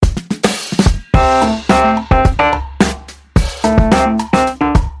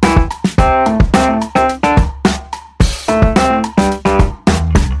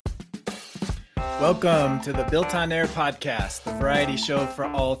to the Built on Air podcast, the variety show for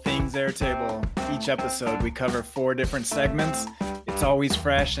all things Airtable. Each episode, we cover 4 different segments. It's always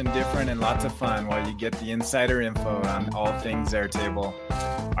fresh and different and lots of fun while you get the insider info on all things Airtable.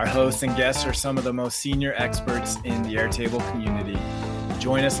 Our hosts and guests are some of the most senior experts in the Airtable community.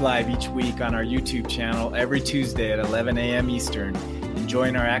 Join us live each week on our YouTube channel every Tuesday at 11 a.m. Eastern and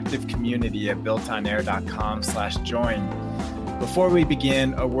join our active community at builtonair.com/join. Before we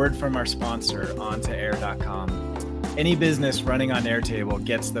begin, a word from our sponsor, OnToAir.com. Any business running on Airtable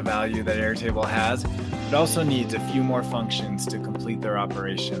gets the value that Airtable has, but also needs a few more functions to complete their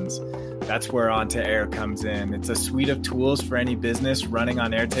operations. That's where OnToAir comes in. It's a suite of tools for any business running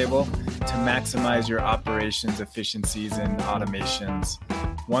on Airtable to maximize your operations efficiencies and automations.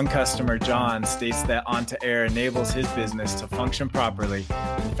 One customer, John, states that OnToAir enables his business to function properly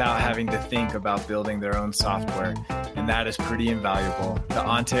without having to think about building their own software, and that is pretty invaluable. The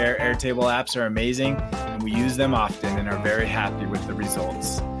OnToAir Airtable apps are amazing, and we use them often and are very happy with the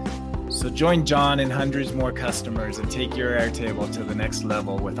results. So join John and hundreds more customers and take your Airtable to the next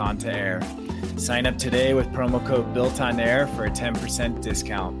level with OnToAir. Sign up today with promo code BuiltOnAir for a 10%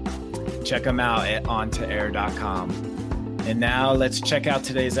 discount. Check them out at ontoair.com. And now let's check out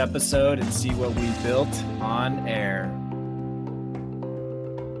today's episode and see what we built on air.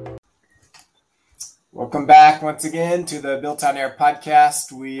 Welcome back once again to the Built on Air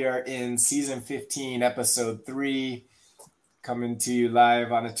podcast. We are in season 15, episode 3, coming to you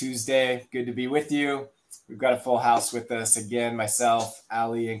live on a Tuesday. Good to be with you. We've got a full house with us again, myself,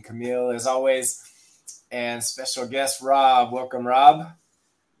 Ali, and Camille, as always, and special guest, Rob. Welcome, Rob.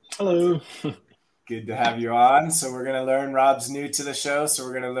 Hello. Good to have you on. So we're going to learn, Rob's new to the show, so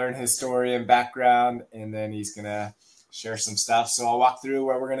we're going to learn his story and background, and then he's going to share some stuff. So I'll walk through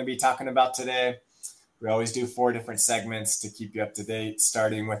what we're going to be talking about today. We always do 4 different segments to keep you up to date,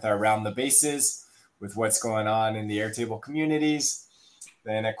 starting with our Around the Bases, with what's going on in the Airtable communities.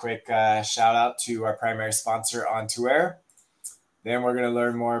 Then a quick shout out to our primary sponsor, OnToAir. Then we're going to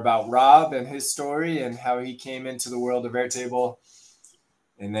learn more about Rob and his story and how he came into the world of Airtable.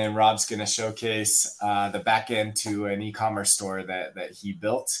 And then Rob's going to showcase the backend to an e-commerce store that he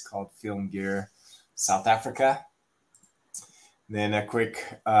built called Film Gear South Africa. Then a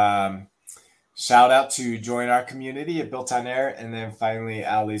quick shout out to join our community at Built on Air. And then finally,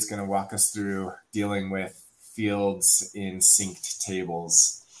 Ali's going to walk us through dealing with fields in synced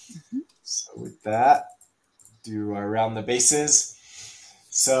tables. Mm-hmm. So with that, do around the bases.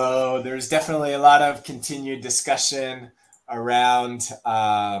 So there's definitely a lot of continued discussion around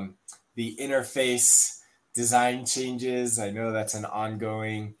the interface design changes. I know that's an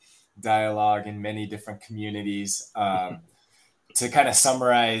ongoing dialogue in many different communities. To kind of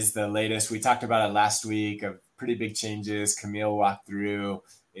summarize the latest, we talked about it last week of pretty big changes. Camille walked through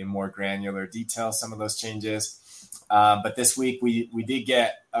in more granular detail some of those changes. But this week we did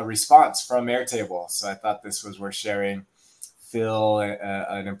get a response from Airtable. So I thought this was worth sharing. Phil,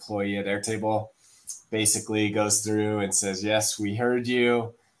 an employee at Airtable, basically goes through and says, yes, we heard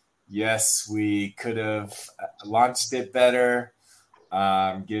you. Yes, we could have launched it better.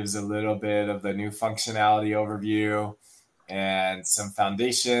 Gives a little bit of the new functionality overview and some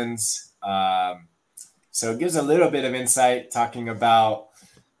foundations. So it gives a little bit of insight talking about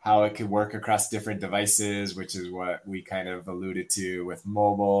how it could work across different devices, which is what we kind of alluded to with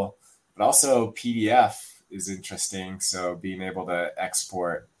mobile, but also PDF is interesting. So being able to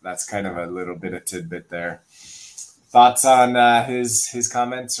export, that's kind of a little bit of tidbit there. Thoughts on his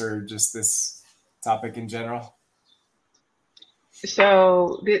comments or just this topic in general?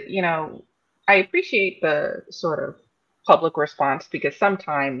 So, I appreciate the sort of public response because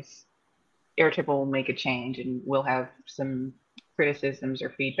sometimes Airtable will make a change and we'll have some criticisms or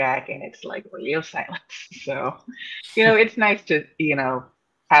feedback and it's like radio silence. So, it's nice to,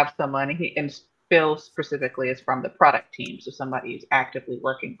 have someone, and Phil specifically is from the product team. So somebody who's actively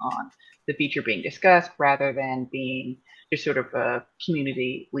working on the feature being discussed rather than being just sort of a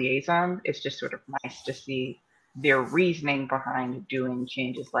community liaison. It's just sort of nice to see their reasoning behind doing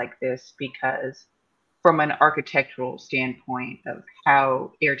changes like this, because from an architectural standpoint of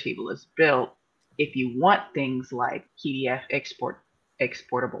how Airtable is built, if you want things like PDF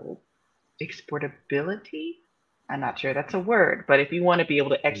exportability, I'm not sure that's a word, but if you want to be able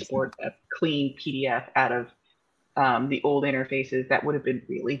to export a clean PDF out of the old interfaces, that would have been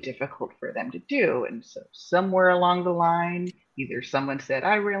really difficult for them to do. And so somewhere along the line, either someone said,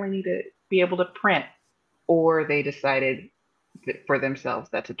 I really need to be able to print, or they decided that for themselves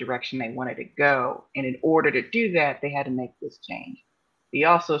that's a direction they wanted to go. And in order to do that, they had to make this change. He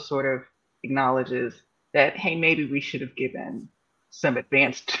also sort of acknowledges that, hey, maybe we should have given some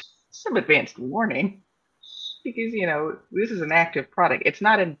advanced warning because, this is an active product. It's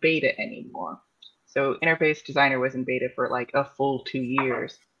not in beta anymore. So Interface Designer was in beta for like a full 2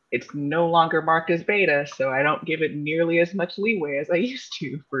 years. It's no longer marked as beta, so I don't give it nearly as much leeway as I used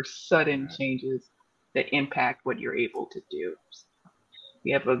to for sudden changes that impact what you're able to do. So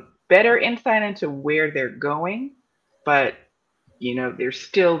we have a better insight into where they're going, but there's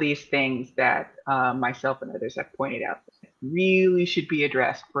still these things that myself and others have pointed out that really should be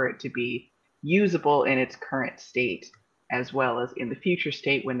addressed for it to be usable in its current state, as well as in the future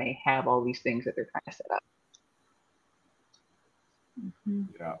state when they have all these things that they're trying to set up.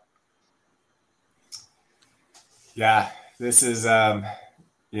 Mm-hmm. Yeah, this is,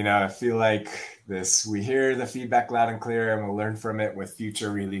 I feel like we hear the feedback loud and clear and we'll learn from it with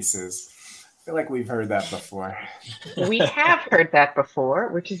future releases. I feel like we've heard that before. We have heard that before,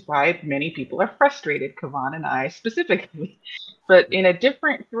 which is why many people are frustrated, Kavan and I specifically. But in a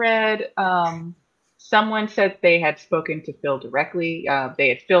different thread, someone said they had spoken to Phil directly. They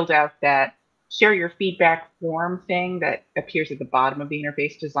had filled out that share your feedback form thing that appears at the bottom of the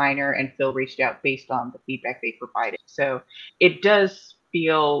Interface Designer, and Phil reached out based on the feedback they provided. So it does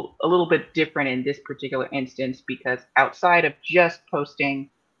feel a little bit different in this particular instance, because outside of just posting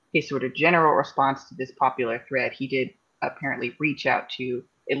his sort of general response to this popular thread, he did apparently reach out to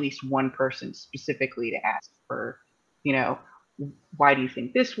at least one person specifically to ask for, why do you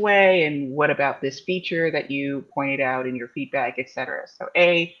think this way? And what about this feature that you pointed out in your feedback, et cetera? So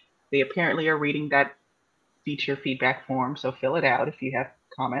A, they apparently are reading that feature feedback form, so fill it out if you have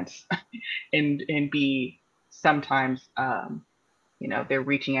comments. and B, sometimes, they're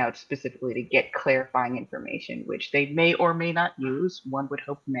reaching out specifically to get clarifying information, which they may or may not use. One would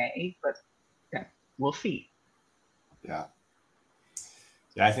hope may, but yeah, we'll see. Yeah.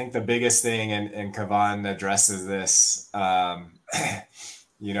 Yeah, I think the biggest thing, and Kavan addresses this, the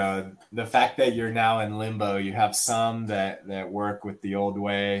fact that you're now in limbo, you have some that work with the old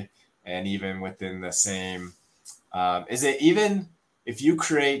way and even within the same, is it even if you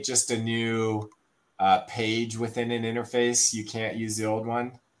create just a new page within an interface, you can't use the old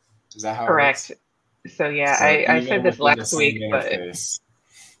one? Is that how Correct. it works? So yeah, I said this last week, but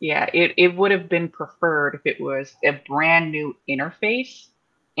yeah, it would have been preferred if it was a brand new interface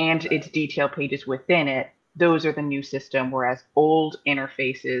and its detail pages within it. Those are the new system, whereas old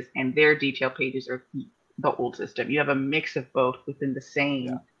interfaces and their detail pages are the old system. You have a mix of both within the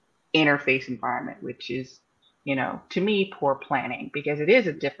same interface environment, which is, to me, poor planning, because it is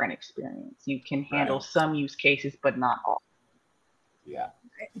a different experience. You can handle some use cases, but not all. Yeah.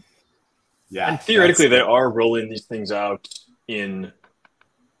 Yeah. And theoretically, they are rolling these things out in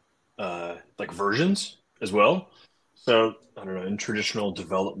like versions as well. So I don't know, in traditional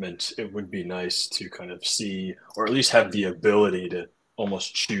development, it would be nice to kind of see, or at least have the ability to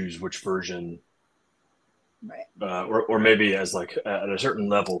almost choose which version, or maybe as like at a certain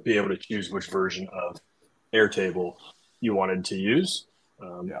level, be able to choose which version of Airtable you wanted to use,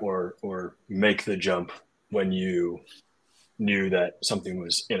 or make the jump when you knew that something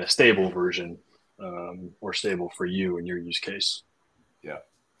was in a stable version, or stable for you in your use case. Yeah.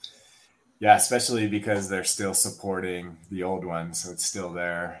 Yeah, especially because they're still supporting the old one, so it's still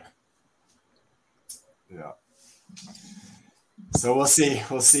there. Yeah. So we'll see.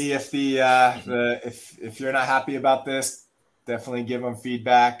 We'll see if if you're not happy about this, definitely give them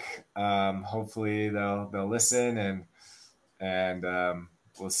feedback. Hopefully they'll listen, and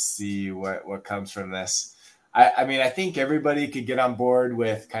we'll see what comes from this. I mean, I think everybody could get on board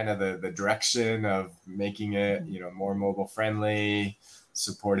with kind of the direction of making it, more mobile friendly,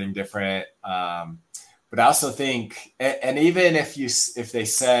 supporting different, but I also think, and even if they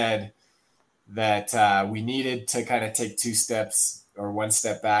said that we needed to kind of take 2 steps or 1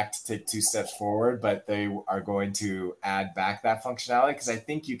 step back to take 2 steps forward, but they are going to add back that functionality, because I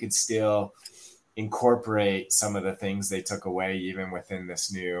think you could still incorporate some of the things they took away even within this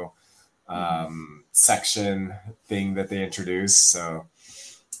new section thing that they introduced. So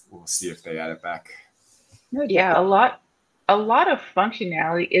we'll see if they add it back. Yeah, a lot of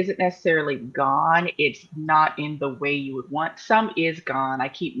functionality isn't necessarily gone. It's not in the way you would want. Some is gone. I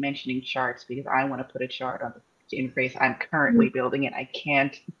keep mentioning charts because I want to put a chart on the interface I'm currently building, and I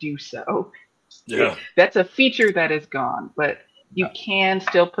can't do so. Yeah, that's a feature that is gone, but you can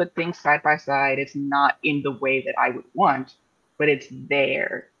still put things side by side. It's not in the way that I would want, but it's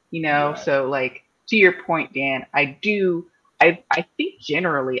there. So like, to your point, Dan, I think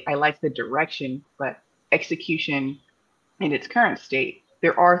generally I like the direction, but execution in its current state,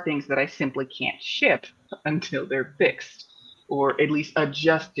 there are things that I simply can't ship until they're fixed, or at least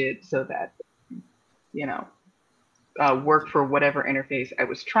adjusted so that, work for whatever interface I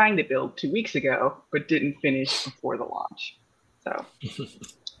was trying to build 2 weeks ago, but didn't finish before the launch. So,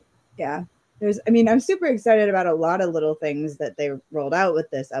 yeah, I'm super excited about a lot of little things that they rolled out with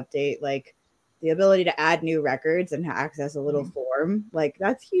this update, like the ability to add new records and access a little form. Like,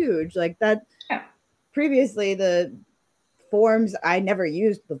 that's huge. Like that. Yeah. Previously, the forms, I never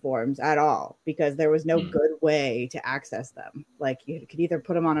used the forms at all because there was no good way to access them. Like, you could either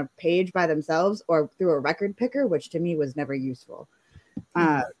put them on a page by themselves or through a record picker, which to me was never useful.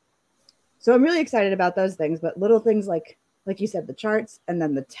 So I'm really excited about those things, but little things like you said, the charts and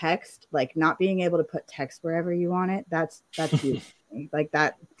then the text, like not being able to put text wherever you want it. That's huge. Like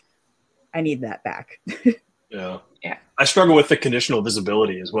that, I need that back. Yeah. I struggle with the conditional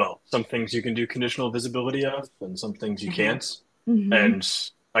visibility as well. Some things you can do conditional visibility of, and some things you can't. And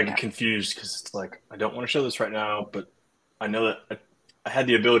I get confused because it's like, I don't want to show this right now, but I know that I had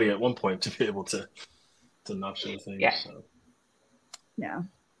the ability at one point to be able to not show things. Yeah. So.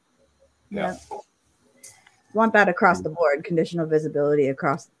 Yeah. Want that across the board, conditional visibility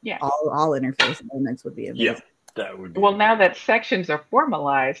across all interface elements would be amazing. Yeah. That would be well, now that sections are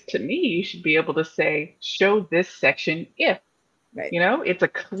formalized, to me, you should be able to say, show this section if. Right. You know, it's a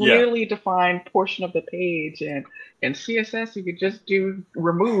clearly defined portion of the page. And in CSS, you could just do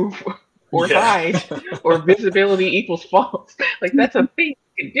remove or hide or visibility equals false. Like, that's a thing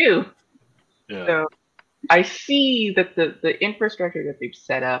you can do. Yeah. So I see that the infrastructure that they've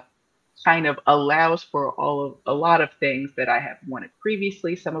set up kind of allows for a lot of things that I have wanted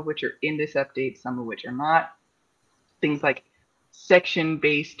previously, some of which are in this update, some of which are not. Things like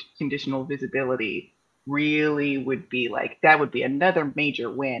section-based conditional visibility really would be like, that would be another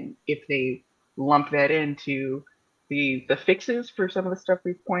major win if they lump that into the fixes for some of the stuff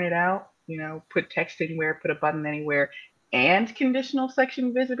we've pointed out. You know, put text anywhere, put a button anywhere, and conditional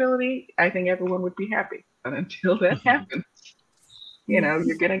section visibility. I think everyone would be happy. But until that happens, you know,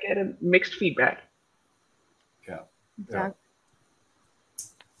 you're going to get a mixed feedback. Yeah.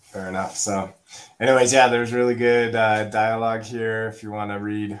 Fair enough. So anyways, there's really good dialogue here. If you want to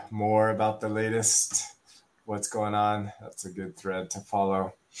read more about the latest, what's going on, that's a good thread to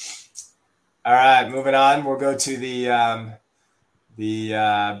follow. All right, moving on. We'll go to the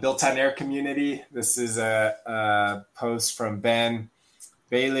Built on Air community. This is a post from Ben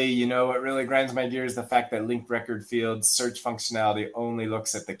Bailey. You know, what really grinds my gears, the fact that linked record field search functionality only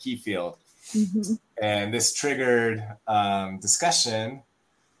looks at the key field. And this triggered discussion.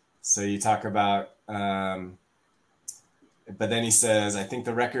 So you talk about, but then he says, I think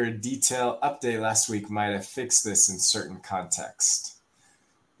the record detail update last week might have fixed this in certain context.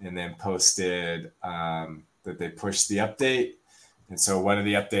 And then posted that they pushed the update. And so one of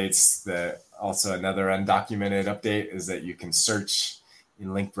the updates, that also another undocumented update, is that you can search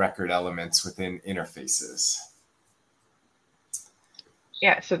in linked record elements within interfaces.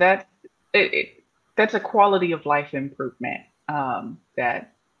 Yeah, so that's a quality of life improvement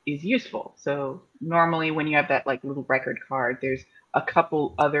that is useful. So normally when you have that like little record card, there's a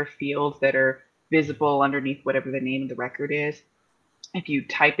couple other fields that are visible underneath whatever the name of the record is. If you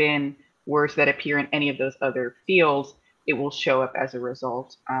type in words that appear in any of those other fields, it will show up as a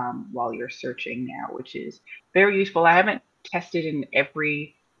result while you're searching now, which is very useful. I haven't tested in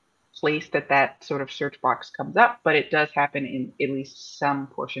every place that sort of search box comes up, but it does happen in at least some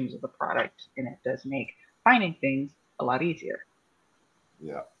portions of the product, and it does make finding things a lot easier.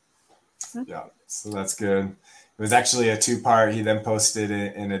 Yeah. So that's good. It was actually a 2-part. He then posted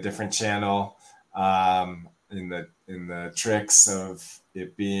it in a different channel in the tricks of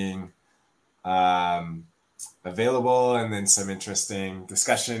it being available, and then some interesting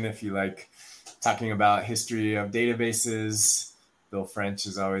discussion if you like talking about history of databases. Bill French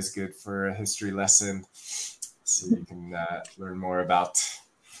is always good for a history lesson, so you can learn more about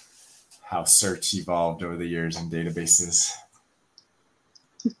how search evolved over the years in databases.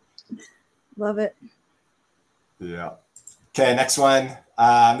 Love it. Yeah. Okay, next one.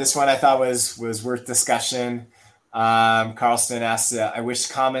 This one I thought was worth discussion. Carlston asks, I wish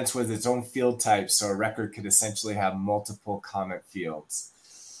comments was its own field type, so a record could essentially have multiple comment fields.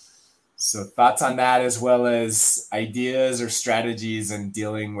 So thoughts on that, as well as ideas or strategies in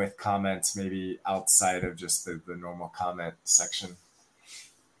dealing with comments, maybe outside of just the normal comment section.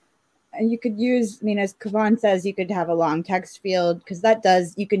 And you could use, as Kavan says, you could have a long text field,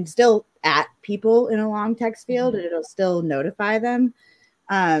 because you can still @ people in a long text field and it'll still notify them.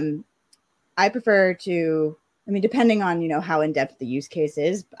 I prefer to, depending on, how in-depth the use case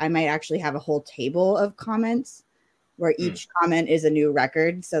is, I might actually have a whole table of comments where each comment is a new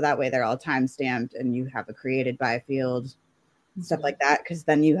record. So that way they're all time-stamped and you have a created by field stuff like that, because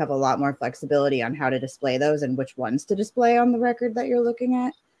then you have a lot more flexibility on how to display those and which ones to display on the record that you're looking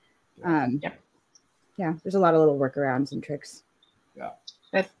at. Yeah, there's a lot of little workarounds and tricks. Yeah,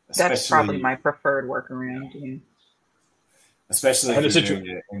 that's probably my preferred workaround. Yeah. Especially if you're doing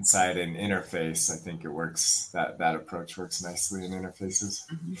it inside an interface, I think it works. That approach works nicely in interfaces.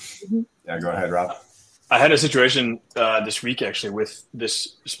 Mm-hmm. Yeah, go ahead, Rob. I had a situation this week actually with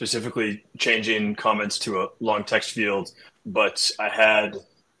this specifically changing comments to a long text field, but I had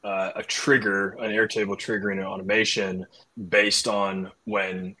a trigger, an Airtable triggering an automation based on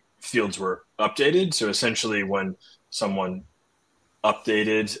when fields were updated. So essentially when someone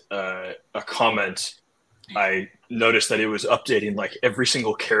updated a comment, I noticed that it was updating like every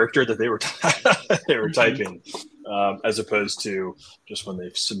single character that they were typing, as opposed to just when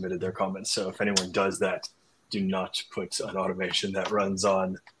they've submitted their comments. So if anyone does that, do not put an automation that runs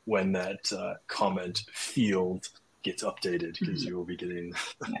on when that comment field gets updated, because you will be getting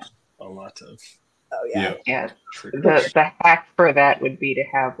a lot of The hack for that would be to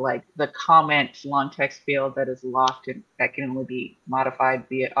have like the comment long text field that is locked and that can only be modified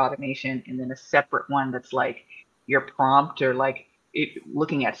via automation, and then a separate one that's like your prompt, or like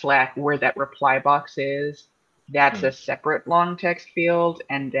looking at Slack where that reply box is. That's a separate long text field,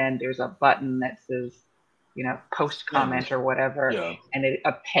 and then there's a button that says, post comment or whatever, and it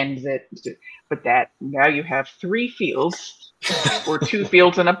appends it. But that now you have 3 fields or 2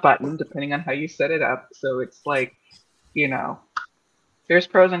 fields and a button, depending on how you set it up. So it's like, there's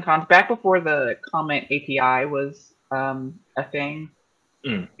pros and cons. Back before the comment API was a thing,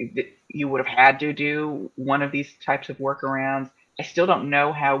 you would have had to do one of these types of workarounds. I still don't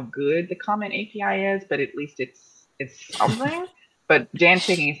know how good the comment API is, but at least it's something. But Dan's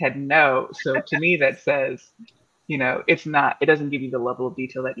shaking his head no. So to me, that says, it's not. It doesn't give you the level of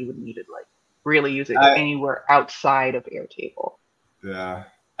detail that you would need to like really use it anywhere outside of Airtable. Yeah,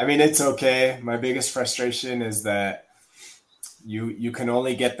 I mean, it's okay. My biggest frustration is that you can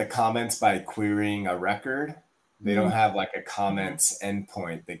only get the comments by querying a record. They don't have like a comments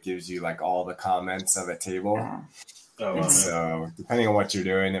endpoint that gives you like all the comments of a table. So depending on what you're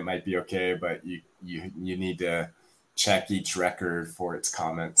doing, it might be okay, but you need to check each record for its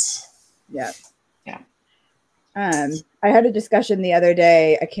comments. Yeah. I had a discussion the other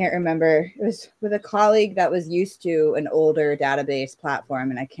day. I can't remember. It was with a colleague that was used to an older database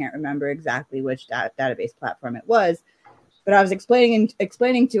platform, and I can't remember exactly which database platform it was. But I was explaining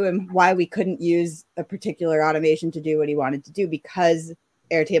to him why we couldn't use a particular automation to do what he wanted to do, because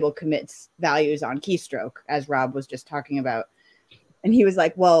Airtable commits values on keystroke, as Rob was just talking about. And he was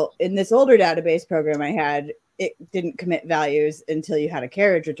like, well, in this older database program I had, it didn't commit values until you had a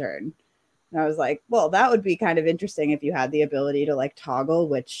carriage return. And I was like, well, that would be kind of interesting if you had the ability to like toggle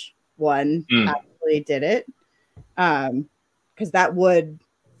which one actually did it. Because that would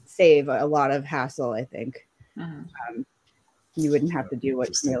save a lot of hassle, I think. You wouldn't have to do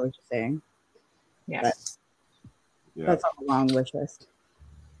what Camille was saying. That's on the long wish list.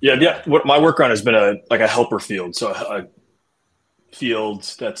 What my workaround has been a helper field. So a field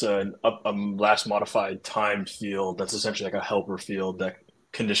that's a last modified timed field. That's essentially like a helper field that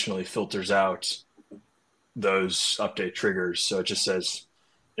conditionally filters out those update triggers. So it just says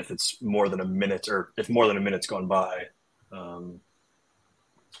if it's more than a minute, or if more than a minute's gone by on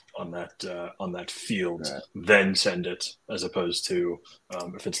that field, then send it, as opposed to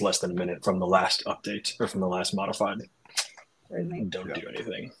if it's less than a minute from the last update or from the last modified. Don't do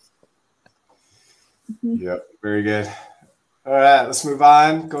anything. Yep, very good. All right, let's move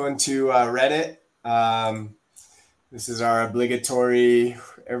on. Going to Reddit. This is our obligatory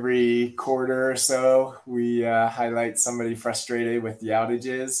every quarter or so. We highlight somebody frustrated with the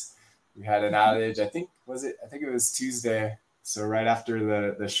outages. We had an outage. I think it was Tuesday. So right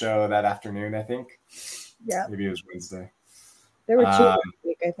after the show that afternoon, I think. Yeah. Maybe it was Wednesday. There were 2 last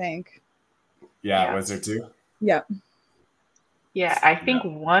week, I think. Yeah, was there 2? Yeah. Yeah, I think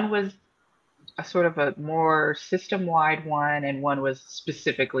one was a sort of a more system-wide one, and one was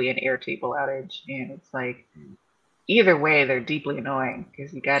specifically an Airtable outage. And it's like, either way, they're deeply annoying,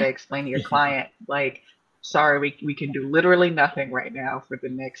 because you got to explain to your client, like, sorry, we can do literally nothing right now for the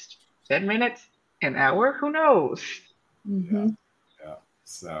next 10 minutes, an hour, who knows? Yeah.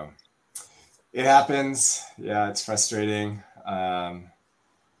 So it happens. Yeah, it's frustrating.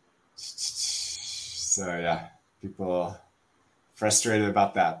 People frustrated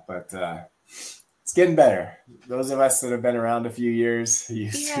about that, but it's getting better. Those of us that have been around a few years, it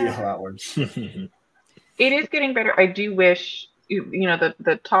used to be a lot worse. It is getting better. I do wish,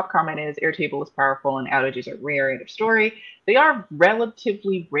 the top comment is Airtable is powerful and outages are rare. End of story. They are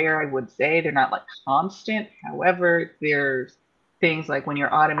relatively rare, I would say. They're not like constant. However, there's things like when your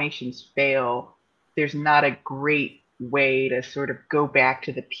automations fail, there's not a great way to sort of go back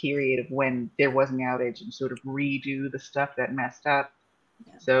to the period of when there was an outage and sort of redo the stuff that messed up.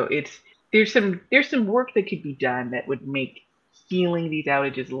 Yeah. So there's some work that could be done that would make feeling these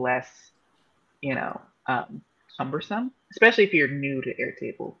outages less, cumbersome, especially if you're new to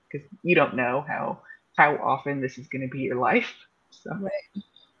Airtable, because you don't know how often this is going to be your life. So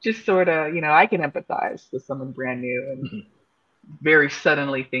just sort of, I can empathize with someone brand new and very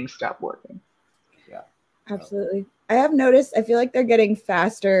suddenly things stop working. Yeah, absolutely. I have noticed, I feel like they're getting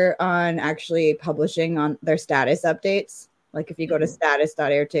faster on actually publishing on their status updates. Like if you go to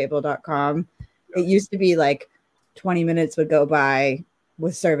status.airtable.com, it used to be like 20 minutes would go by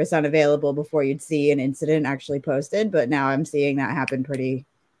with service unavailable before you'd see an incident actually posted. But now I'm seeing that happen pretty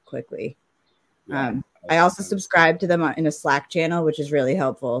quickly. Yeah, I also subscribe to them in a Slack channel, which is really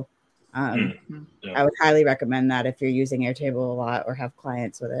helpful. I would highly recommend that if you're using Airtable a lot or have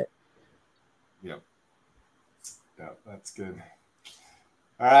clients with it. Yep. Yeah, that's good.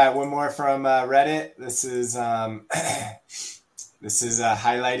 All right, one more from Reddit. This is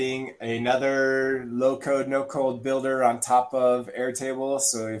highlighting another low-code, no-code builder on top of Airtable.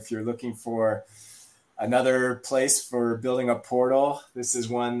 So if you're looking for another place for building a portal, this is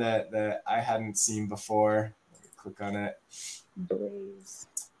one that I hadn't seen before. Let me click on it.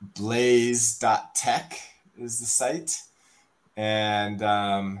 Blaze.tech is the site. And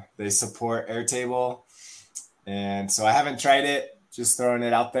they support Airtable. And so I haven't tried it, just throwing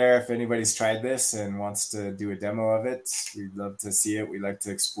it out there. If anybody's tried this and wants to do a demo of it, we'd love to see it. We like to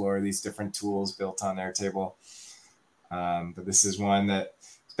explore these different tools built on Airtable. But this is one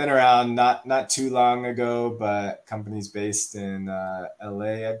that's been around not too long ago, but company's based in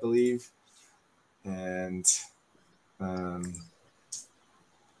LA, I believe. And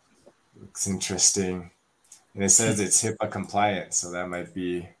looks interesting. And it says it's HIPAA compliant, so that might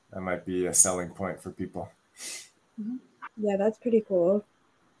be a selling point for people. Yeah, that's pretty cool.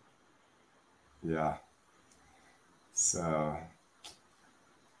 Yeah. So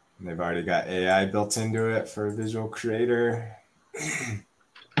they've already got AI built into it for Visual Creator.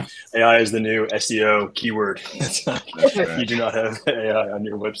 AI is the new SEO keyword. If you do not have AI on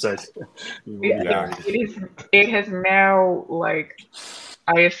your website, it has now, like,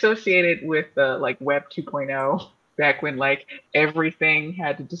 I associate it with Web 2.0. Back when everything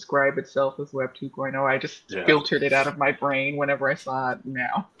had to describe itself as Web 2.0, I just filtered it out of my brain whenever I saw it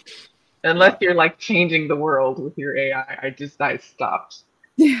now. Unless you're changing the world with your AI, I stopped.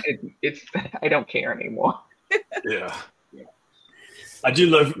 I don't care anymore. Yeah. I do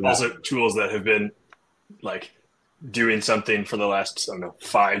love also tools that have been doing something for the last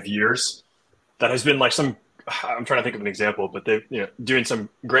 5 years. That has been I'm trying to think of an example, but they're doing some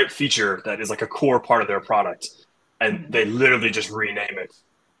great feature that is a core part of their product. And they literally just rename it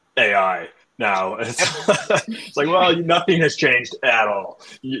AI now. It's nothing has changed at all.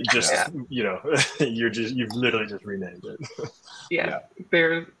 You just, you've literally just renamed it. Yeah.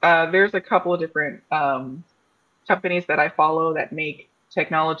 There's a couple of different companies that I follow that make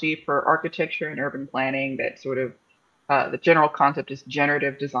technology for architecture and urban planning that sort of, the general concept is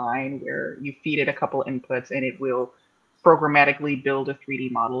generative design, where you feed it a couple inputs and it will programmatically build a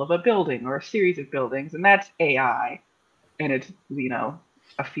 3D model of a building or a series of buildings, and that's AI. And it's,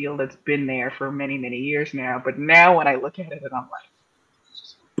 a field that's been there for many, many years now. But now when I look at it, I'm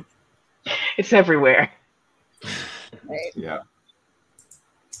like, it's everywhere. Right. Yeah.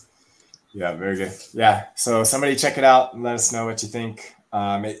 Yeah, very good. Yeah, so somebody check it out and let us know what you think.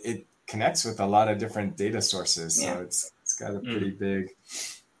 It connects with a lot of different data sources, so it's got a pretty big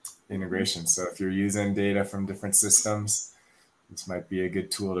integration. So if you're using data from different systems, this might be a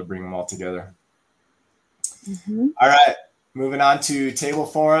good tool to bring them all together. Mm-hmm. All right, moving on to table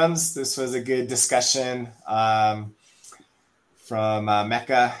forums. This was a good discussion from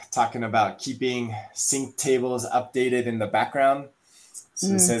Mecca talking about keeping sync tables updated in the background.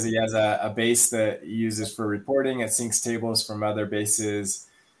 So it says he has a base that he uses for reporting. It syncs tables from other bases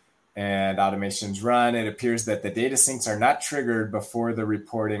and automations run. It appears that the data syncs are not triggered before the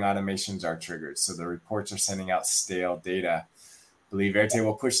reporting automations are triggered. So the reports are sending out stale data. I believe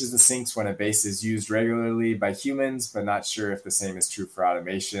Airtable pushes the syncs when a base is used regularly by humans, but not sure if the same is true for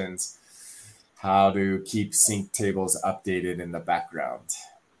automations. How to keep sync tables updated in the background.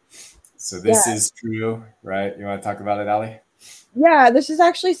 So this is true, right? You want to talk about it, Ali? Yeah, this is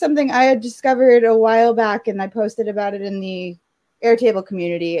actually something I had discovered a while back, and I posted about it in the Airtable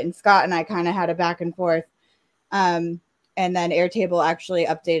community, and Scott and I kind of had a back and forth. And then Airtable actually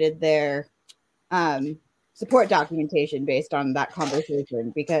updated their support documentation based on that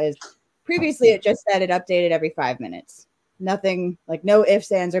conversation, because previously it just said it updated every 5 minutes. nothing, like no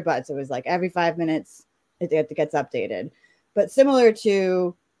ifs, ands, or buts. It was like every 5 minutes it gets updated. But similar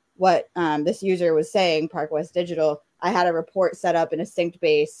to what this user was saying, Park West Digital, I had a report set up in a synced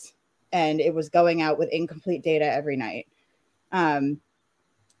base, and it was going out with incomplete data every night.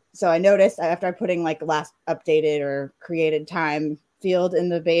 So I noticed after putting like last updated or created time field in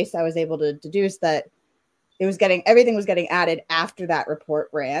the base, I was able to deduce that everything was getting added after that report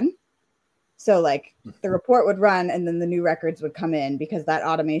ran. So like the report would run and then the new records would come in because that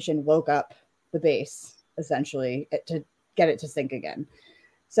automation woke up the base essentially to get it to sync again.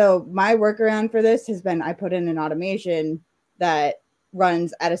 So my workaround for this has been I put in an automation that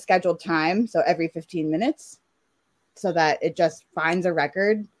runs at a scheduled time. So every 15 minutes so that it just finds a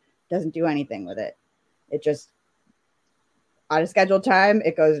record, doesn't do anything with it. It just on a scheduled time,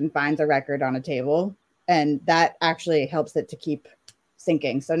 it goes and finds a record on a table. And that actually helps it to keep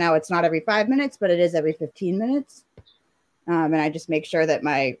syncing. So now it's not every 5 minutes, but it is every 15 minutes. And I just make sure that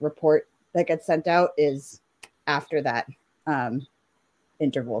my report that gets sent out is after that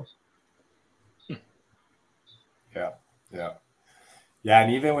interval. Yeah,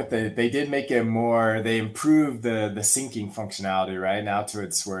 and even with they did make it more, they improved the syncing functionality right now to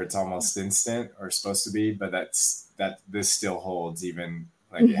it's where it's almost instant or supposed to be, but this still holds even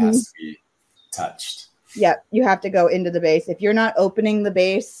like it has to be touched. Yeah, you have to go into the base. If you're not opening the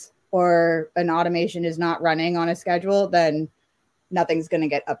base or an automation is not running on a schedule, then nothing's going to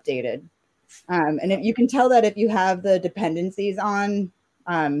get updated. And if you can tell that if you have the dependencies on,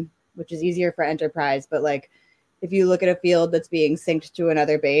 which is easier for enterprise, but like if you look at a field that's being synced to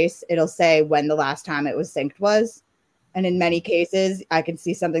another base, it'll say when the last time it was synced was. And in many cases, I can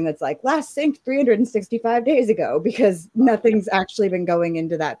see something that's like last synced 365 days ago because nothing's actually been going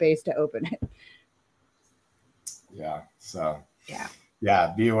into that base to open it. Yeah. So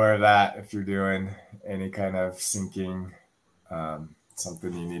yeah, be aware of that if you're doing any kind of syncing,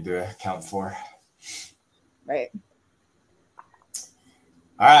 something you need to account for. Right.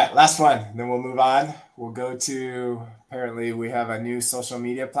 All right, last one. Then we'll move on. We'll go to, apparently we have a new social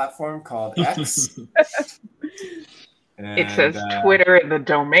media platform called X. It says Twitter in the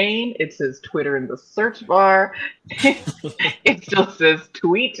domain. It says Twitter in the search bar. It still says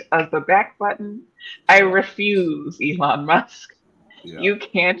tweet as the back button. I refuse, Elon Musk. Yeah. You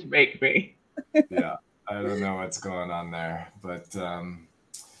can't make me. Yeah, I don't know what's going on there, but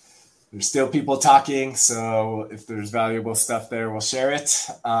there's still people talking. So if there's valuable stuff there, we'll share it.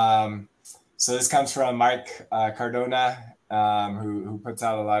 So this comes from Mike Cardona, who puts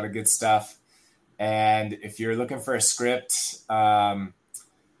out a lot of good stuff. And if you're looking for a script that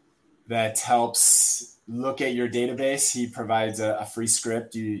helps look at your database, he provides a free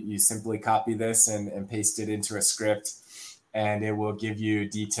script. You simply copy this and paste it into a script, and it will give you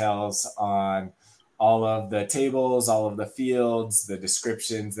details on all of the tables, all of the fields, the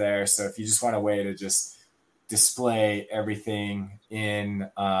descriptions there. So if you just want a way to just display everything in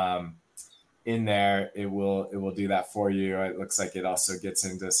there, it will do that for you. It looks like it also gets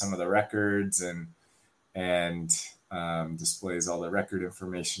into some of the records and displays all the record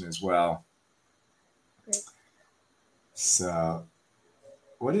information as well. Great. So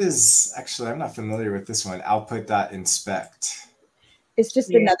what is, actually, I'm not familiar with this one, output.inspect. It's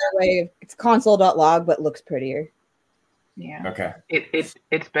just another way of, it's console.log, but looks prettier. Yeah. Okay.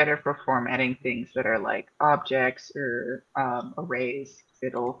 It's better for formatting things that are like objects or arrays.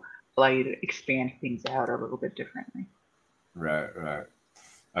 It'll allow you to expand things out a little bit differently. Right.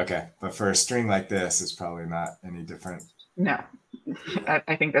 Okay. But for a string like this, it's probably not any different. No.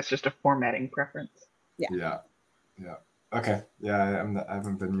 I think that's just a formatting preference. Yeah. Okay. Yeah, I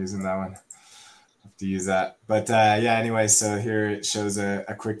haven't been using that one. Have to use that. But anyway, so here it shows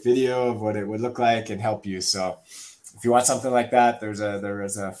a quick video of what it would look like and help you. So if you want something like that, there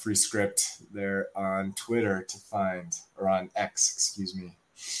is a free script there on Twitter to find, or on X, excuse me.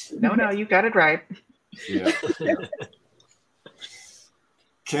 No, you got it right. Yeah.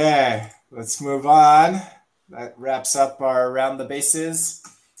 Okay, let's move on. That wraps up our Around the Bases.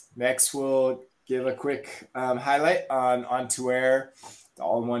 Next, we'll give a quick highlight on On2Air, the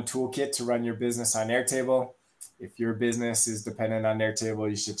all-in-one toolkit to run your business on Airtable. If your business is dependent on Airtable,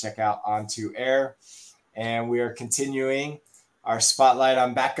 you should check out On2Air. And we are continuing our spotlight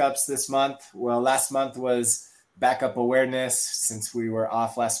on backups this month. Well, last month was backup awareness. Since we were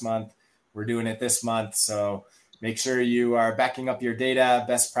off last month, we're doing it this month. So make sure you are backing up your data.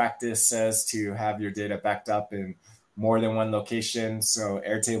 Best practice says to have your data backed up in more than one location. So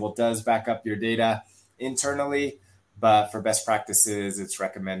Airtable does back up your data internally, but for best practices, it's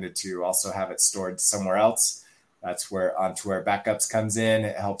recommended to also have it stored somewhere else. That's where On2Air Backups comes in.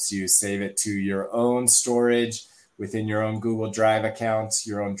 It helps you save it to your own storage within your own Google Drive accounts,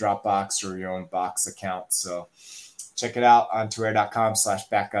 your own Dropbox, or your own Box account. So check it out on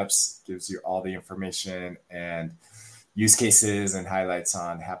Aware.com/backups. Gives you all the information and use cases and highlights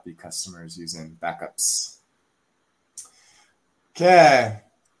on happy customers using backups. Okay,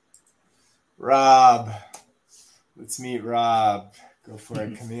 Rob. Let's meet Rob. Go for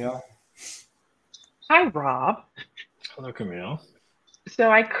it, Camille. Hi, Rob. Hello, Camille.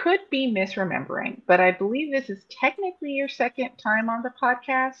 So I could be misremembering, but I believe this is technically your second time on the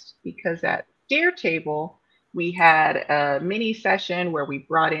podcast, because at Airtable, we had a mini session where we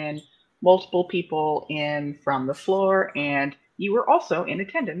brought in multiple people in from the floor, and you were also in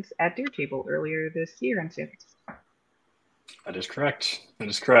attendance at Airtable earlier this year in San Francisco. That is correct. That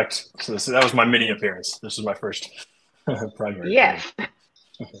is correct. So that was my mini appearance. This is my first primary. Yes.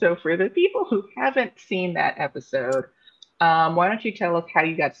 So for the people who haven't seen that episode, why don't you tell us how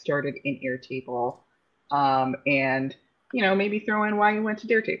you got started in Airtable, and maybe throw in why you went to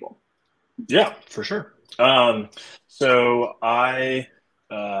Airtable. Yeah, for sure. So I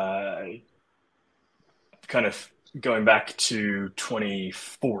kind of going back to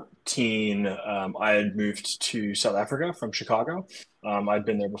 2014, I had moved to South Africa from Chicago. I'd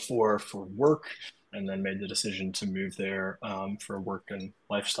been there before for work, and then made the decision to move there for work and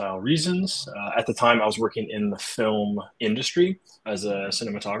lifestyle reasons. At the time, I was working in the film industry as a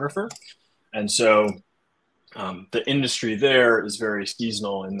cinematographer. And so the industry there is very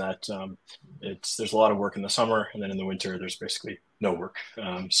seasonal in that there's a lot of work in the summer, and then in the winter, there's basically no work.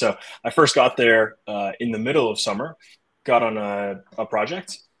 So I first got there in the middle of summer, got on a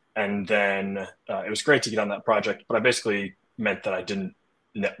project, and then it was great to get on that project, but I basically meant that I didn't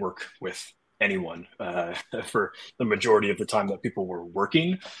network with anyone for the majority of the time that people were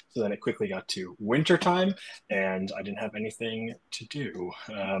working. So then it quickly got to winter time, and I didn't have anything to do,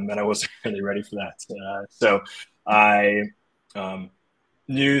 and I wasn't really ready for that. So I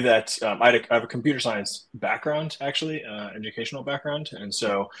knew that I have a computer science background, actually, educational background, and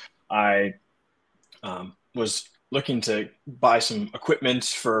so I was looking to buy some equipment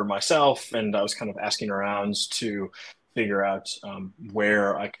for myself, and I was kind of asking around to figure out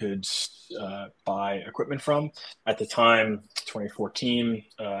where I could buy equipment from. At the time, 2014,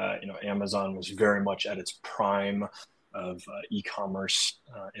 Amazon was very much at its prime of e-commerce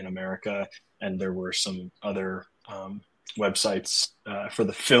in America, and there were some other websites for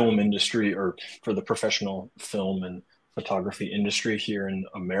the film industry, or for the professional film and photography industry here in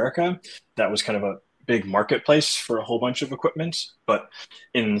America. That was kind of a big marketplace for a whole bunch of equipment. But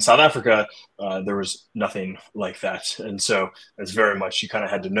in South Africa, there was nothing like that. And so it's very much, you kind of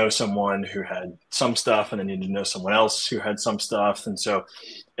had to know someone who had some stuff, and then you need to know someone else who had some stuff. And so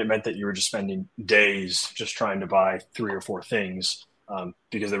it meant that you were just spending days just trying to buy 3 or 4 things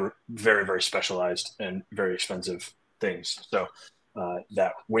because they were very, very specialized and very expensive things. So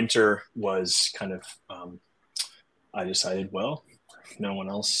that winter was kind of, I decided, well, if no one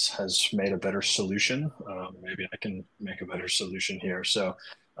else has made a better solution, maybe I can make a better solution here. So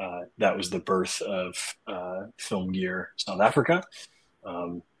that was the birth of Film Gear South Africa.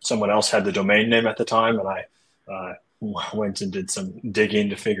 Someone else had the domain name at the time, and I went and did some digging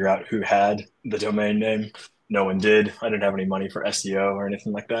to figure out who had the domain name. No one did. I didn't have any money for SEO or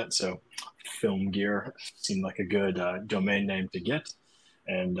anything like that. So Film Gear seemed like a good domain name to get.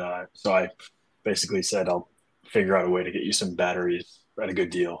 And so I basically said, I'll figure out a way to get you some batteries at a good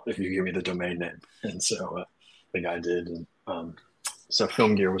deal if you give me the domain name. And so the guy did. And so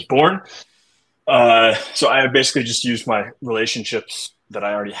Film Gear was born. So I basically just used my relationships that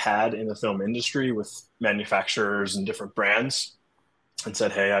I already had in the film industry with manufacturers and different brands, and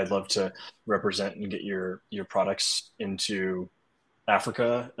said, hey, I'd love to represent and get your products into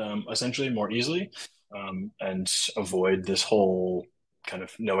Africa, essentially more easily, and avoid this whole kind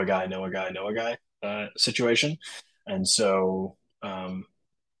of know a guy situation. And so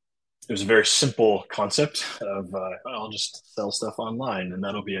it was a very simple concept of I'll just sell stuff online, and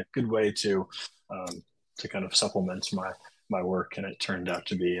that'll be a good way to kind of supplement my work. And it turned out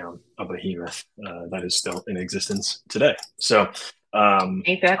to be a behemoth that is still in existence today. So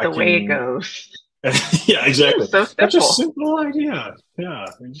ain't that the way it goes? Yeah, exactly. So Such a simple idea. Yeah,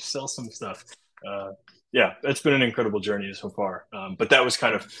 we just sell some stuff. Yeah, it's been an incredible journey so far. But that was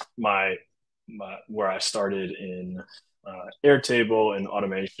kind of my where I started in Airtable and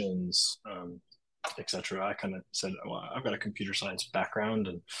automations, etc. I kind of said, well, I've got a computer science background,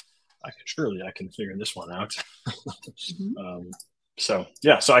 and I can figure this one out. So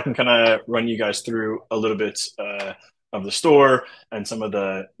I can kind of run you guys through a little bit of the store and some of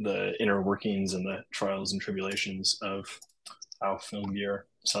the inner workings and the trials and tribulations of how Film Gear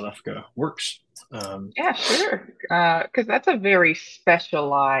South Africa works. Yeah, sure. Because that's a very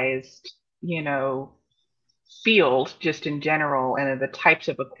specialized, field just in general, and the types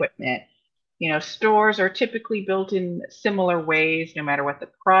of equipment. Stores are typically built in similar ways, no matter what the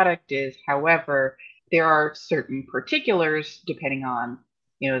product is. However, there are certain particulars depending on,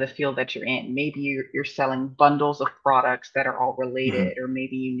 the field that you're in. Maybe you're selling bundles of products that are all related, or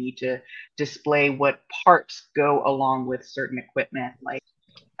maybe you need to display what parts go along with certain equipment. Like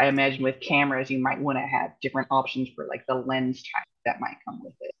I imagine with cameras, you might want to have different options for like the lens type that might come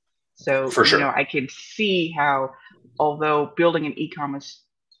with it. So, For sure. I can see how, although building an e-commerce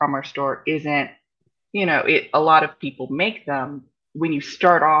store isn't, a lot of people make them. When you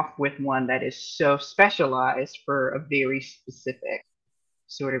start off with one that is so specialized for a very specific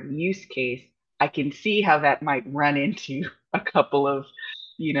sort of use case, I can see how that might run into a couple of,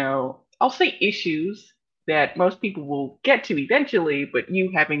 I'll say issues that most people will get to eventually, but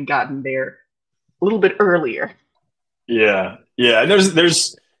you haven't gotten there a little bit earlier. Yeah. And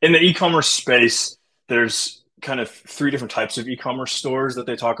there's in the e-commerce space, there's kind of three different types of e-commerce stores that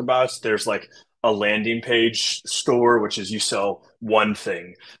they talk about. There's like a landing page store, which is you sell one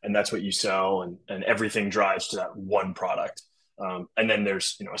thing and that's what you sell, and everything drives to that one product. And then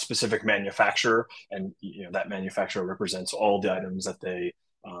there's, a specific manufacturer, and that manufacturer represents all the items that they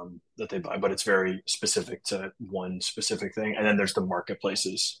buy, but it's very specific to one specific thing. And then there's the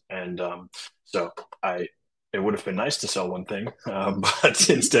marketplaces, and it would have been nice to sell one thing, but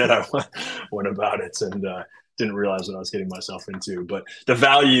instead I went about it and didn't realize what I was getting myself into. But the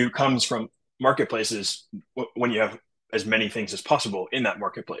value comes from marketplaces when you have as many things as possible in that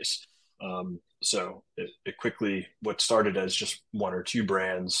marketplace. So it quickly, what started as just one or two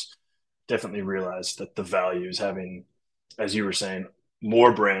brands, definitely realized that the value is having, as you were saying,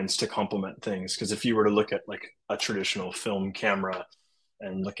 more brands to complement things. Because if you were to look at like a traditional film camera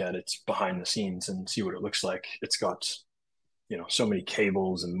and look at its behind the scenes and see what it looks like, it's got, so many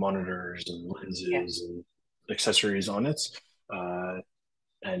cables and monitors and lenses and accessories on it. And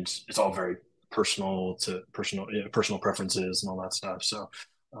it's all very personal preferences and all that stuff. So,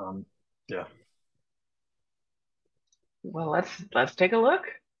 yeah. Well, let's take a look.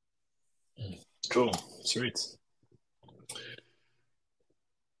 Cool. Sweet.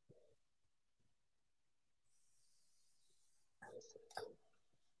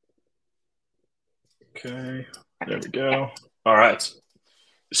 Okay, there we go. All right.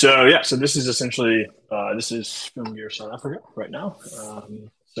 So this is essentially, this is Film Gear South Africa right now.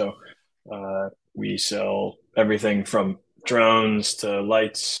 We sell everything from drones to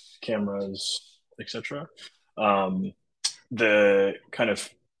lights, cameras, etc. The kind of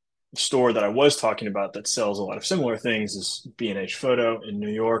store that I was talking about that sells a lot of similar things is B&H Photo in New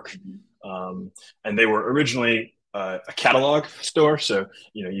York. And they were originally a catalog store. So,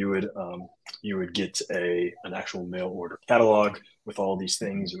 you would get an actual mail order catalog with all these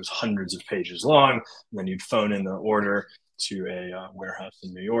things. It was hundreds of pages long. And then you'd phone in the order to a warehouse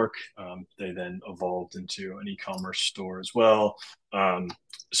in New York. They then evolved into an e-commerce store as well.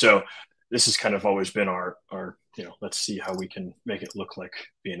 So this has kind of always been our let's see how we can make it look like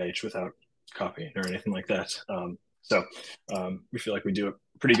B&H without copying or anything like that. We feel like we do a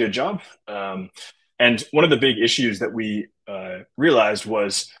pretty good job. And one of the big issues that we realized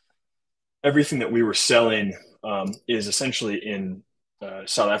was everything that we were selling is essentially in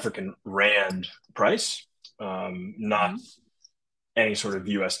South African Rand price, not any sort of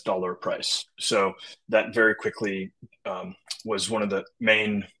US dollar price. So that very quickly was one of the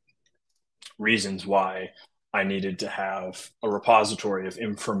main reasons why I needed to have a repository of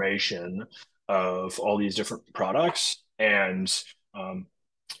information of all these different products and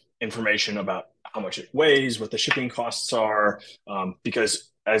information about how much it weighs, what the shipping costs are, because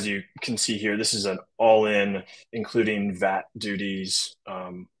as you can see here, this is an all-in, including VAT duties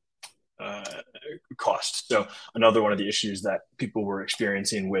cost. So another one of the issues that people were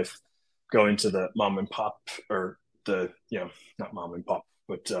experiencing with going to the mom and pop, or the, not mom and pop,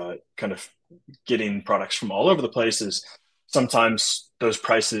 but kind of getting products from all over the place is sometimes those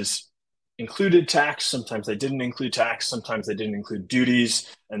prices included tax, sometimes they didn't include tax, sometimes they didn't include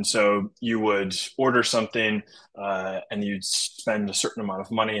duties. And so you would order something and you'd spend a certain amount of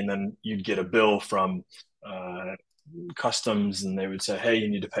money, and then you'd get a bill from customs, and they would say, hey, you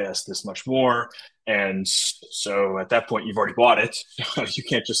need to pay us this much more. And so at that point, you've already bought it. You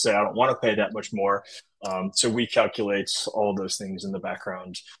can't just say, I don't want to pay that much more. So we calculate all those things in the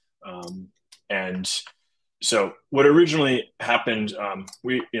background. And so what originally happened,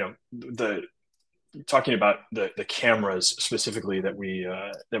 talking about the cameras specifically that we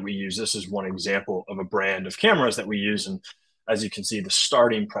use, this is one example of a brand of cameras that we use. And as you can see, the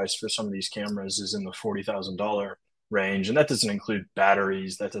starting price for some of these cameras is in the $40,000 range, and that doesn't include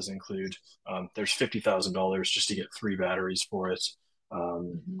batteries. That doesn't include there's $50,000 just to get 3 batteries for it.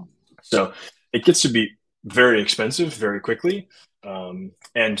 So it gets to be very expensive very quickly.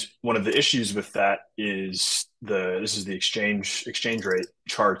 And one of the issues with that is this is the exchange rate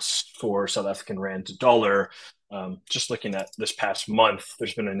charts for South African rand to dollar. Just looking at this past month,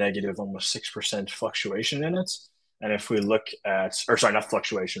 there's been a negative almost 6% fluctuation in it. And if we look at, or sorry, not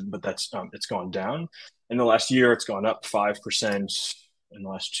fluctuation, but that's it's gone down. In the last year, it's gone up 5%. In the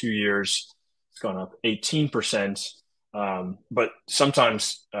last 2 years, it's gone up 18%. But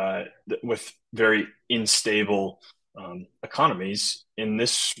sometimes with very unstable economies, in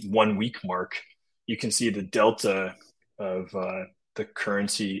this 1 week mark, you can see the delta of the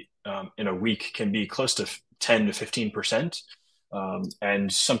currency in a week can be close to 10 to 15%.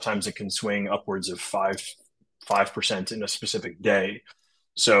 And sometimes it can swing upwards of 5% in a specific day.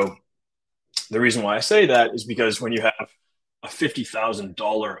 So the reason why I say that is because when you have a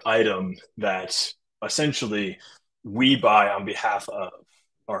 $50,000 item that essentially we buy on behalf of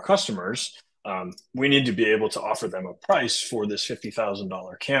our customers, we need to be able to offer them a price for this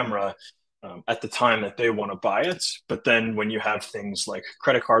 $50,000 camera at the time that they want to buy it. But then when you have things like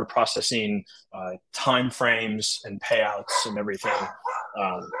credit card processing, time frames and payouts and everything,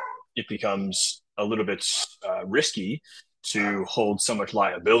 it becomes a little bit risky to hold so much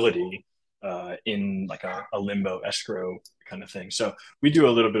liability in like a limbo escrow kind of thing. So we do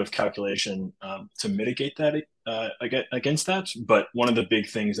a little bit of calculation to mitigate that against that. But one of the big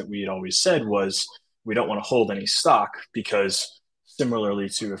things that we had always said was we don't want to hold any stock, because similarly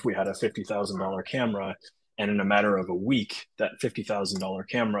to if we had a $50,000 camera and in a matter of a week, that $50,000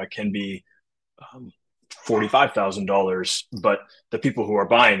 camera can be $45,000, but the people who are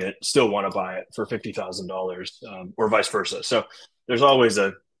buying it still want to buy it for $50,000 or vice versa. So there's always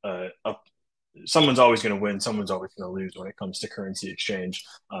someone's always going to win, someone's always going to lose when it comes to currency exchange.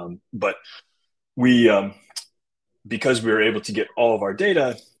 But we, because we were able to get all of our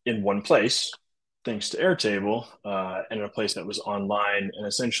data in one place, thanks to Airtable, and in a place that was online and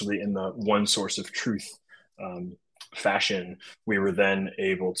essentially in the one source of truth fashion, we were then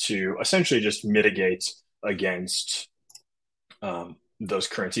able to essentially just mitigate against those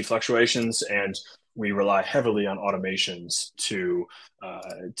currency fluctuations. And we rely heavily on automations to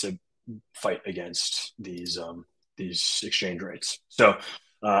fight against these exchange rates. So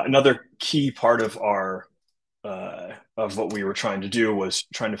another key part of our of what we were trying to do was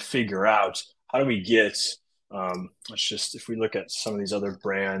trying to figure out how do we get if we look at some of these other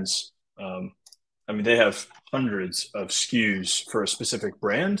brands, I mean, they have hundreds of SKUs for a specific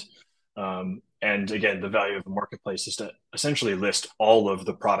brand. And again, the value of the marketplace is to essentially list all of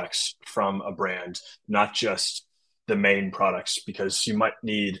the products from a brand, not just the main products, because you might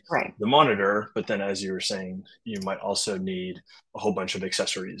need the monitor, but then as you were saying, you might also need a whole bunch of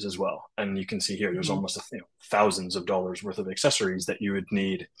accessories as well. And you can see here, there's almost thousands of dollars worth of accessories that you would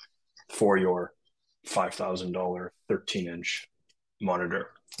need for your $5,000 13-inch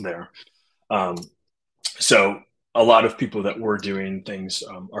monitor there. So a lot of people that were doing things,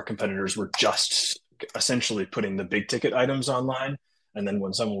 our competitors were just essentially putting the big ticket items online. And then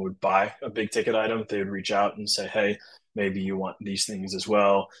when someone would buy a big ticket item, they would reach out and say, hey, maybe you want these things as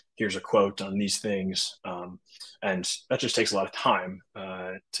well. Here's a quote on these things. And that just takes a lot of time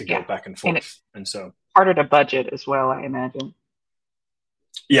to go back and forth. And so harder to budget as well, I imagine.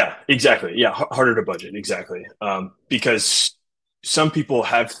 Yeah, exactly. Yeah, harder to budget. Exactly. Because some people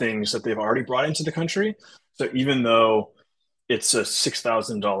have things that they've already brought into the country. So even though it's a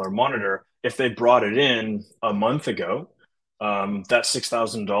 $6,000 monitor, if they brought it in a month ago, that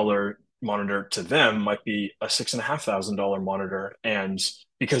 $6,000 monitor to them might be a $6,500 monitor, and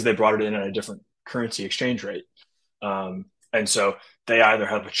because they brought it in at a different currency exchange rate. And so they either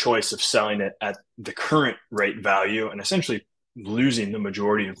have a choice of selling it at the current rate value and essentially losing the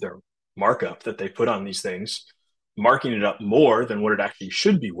majority of their markup that they put on these things, marking it up more than what it actually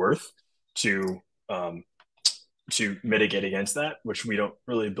should be worth to mitigate against that, which we don't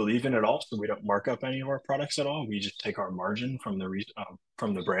really believe in at all. So we don't mark up any of our products at all. We just take our margin from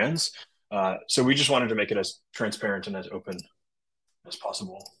the brands. So we just wanted to make it as transparent and as open as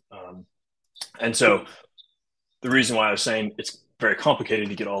possible. And so the reason why I was saying it's very complicated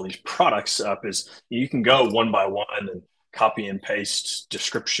to get all these products up is you can go one by one and copy and paste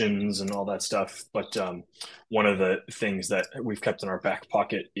descriptions and all that stuff. But one of the things that we've kept in our back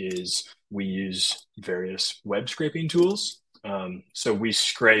pocket is we use various web scraping tools. So we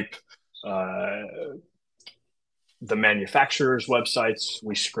scrape the manufacturer's websites,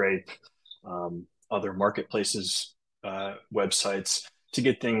 we scrape other marketplaces' websites to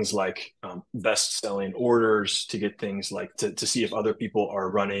get things like best-selling orders, to get things like to see if other people are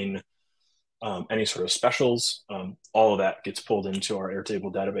running any sort of specials. All of that gets pulled into our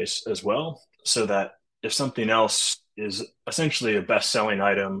Airtable database as well, so that if something else is essentially a best-selling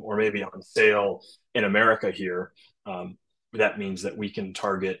item or maybe on sale in America here, that means that we can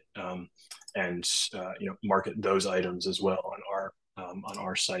target and market those items as well on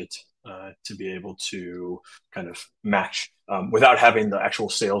our site to be able to kind of match without having the actual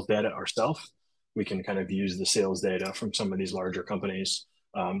sales data ourselves. We can kind of use the sales data from some of these larger companies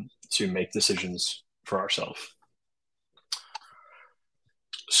to make decisions for ourselves.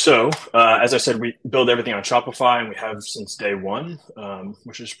 So, as I said, we build everything on Shopify, and we have since day one,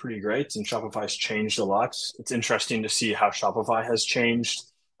 which is pretty great. And Shopify's changed a lot. It's interesting to see how Shopify has changed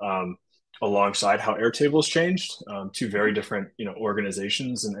alongside how Airtable's changed. Two very different,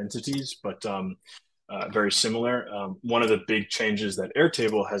 organizations and entities, but very similar. One of the big changes that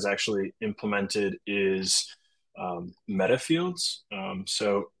Airtable has actually implemented is meta fields.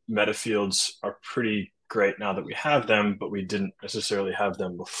 So meta fields are pretty great now that we have them, but we didn't necessarily have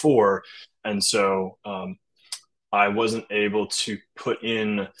them before. And so I wasn't able to put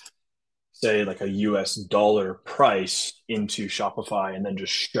in, say, like a US dollar price into Shopify and then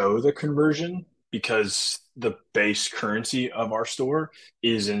just show the conversion, because the base currency of our store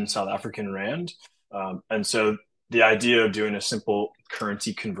is in South African Rand. And so the idea of doing a simple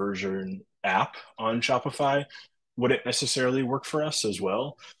currency conversion app on Shopify wouldn't necessarily work for us as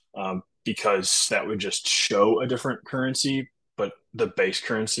well, because that would just show a different currency, but the base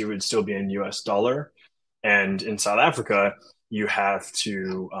currency would still be in US dollar. And in South Africa, you have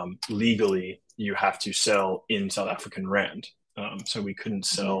to legally, you have to sell in South African Rand. So we couldn't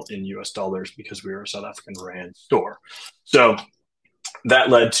sell in US dollars because we were a South African Rand store. So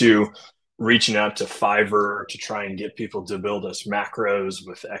that led to reaching out to Fiverr to try and get people to build us macros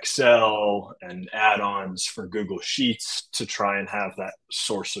with Excel and add-ons for Google Sheets to try and have that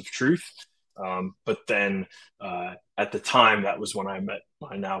source of truth. But then at the time, that was when I met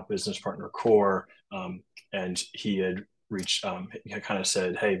my now business partner, Core, and he had reached, he kind of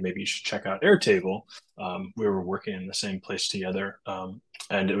said, hey, maybe you should check out Airtable. We were working in the same place together.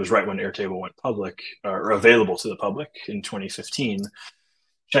 And it was right when Airtable went public, or available to the public in 2015.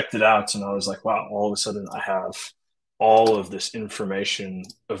 Checked it out, and I was like, wow, all of a sudden I have all of this information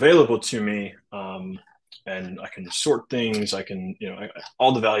available to me, and I can sort things. I can,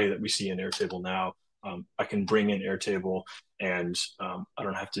 all the value that we see in Airtable now, I can bring in Airtable, and I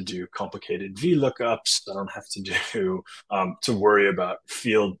don't have to do complicated VLOOKUPs. I don't have to do to worry about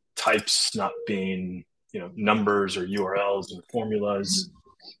field types not being, numbers or URLs and formulas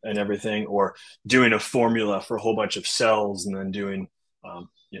and everything, or doing a formula for a whole bunch of cells and then doing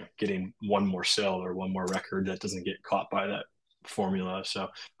getting one more cell or one more record that doesn't get caught by that formula. So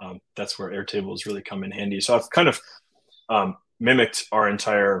that's where Airtable has really come in handy. So I've kind of mimicked our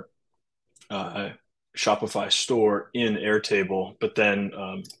entire Shopify store in Airtable, but then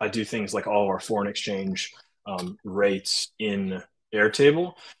I do things like all of our foreign exchange rates in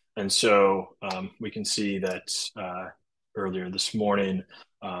Airtable. And so we can see that earlier this morning,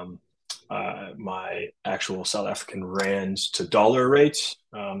 my actual South African Rand to dollar rate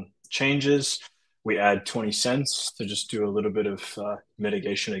changes. We add 20 cents to just do a little bit of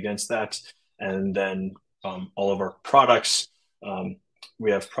mitigation against that. And then all of our products,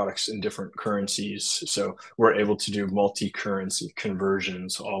 we have products in different currencies. So we're able to do multi-currency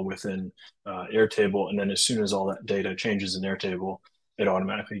conversions all within Airtable. And then as soon as all that data changes in Airtable, it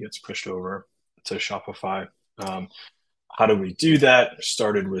automatically gets pushed over to Shopify. How do we do that?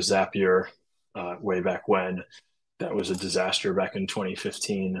 Started with Zapier way back when. That was a disaster back in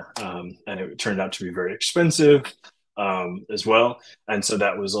 2015, and it turned out to be very expensive as well. And so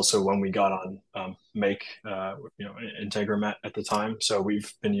that was also when we got on Make, Integromat at the time. So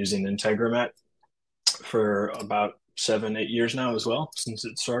we've been using Integromat for about 7-8 years now as well, since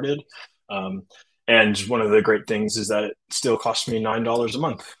it started. And one of the great things is that it still costs me $9 a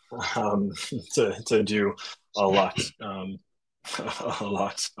month to do a lot on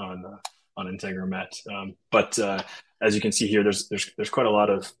Integromat. But as you can see here, there's quite a lot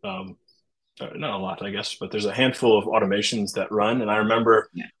of not a lot, I guess, but there's a handful of automations that run. And I remember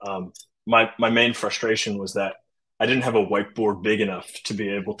my main frustration was that I didn't have a whiteboard big enough to be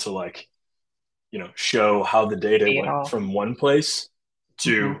able to show how the data went from one place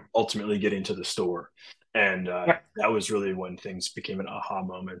to ultimately getting to the store. And that was really when things became an aha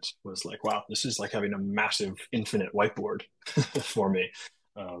moment, was like, wow, this is like having a massive infinite whiteboard for me.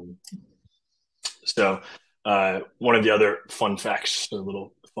 So one of the other fun facts, or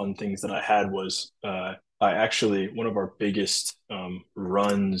little fun things that I had was one of our biggest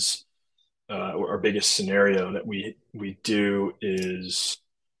runs, or our biggest scenario that we do is,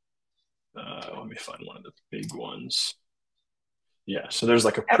 let me find one of the big ones. Yeah, so there's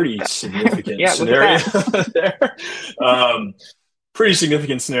like a pretty significant scenario there. Pretty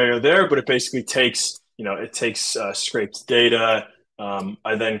significant scenario there, but it basically takes, scraped data.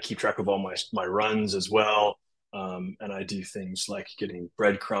 I then keep track of all my runs as well. And I do things like getting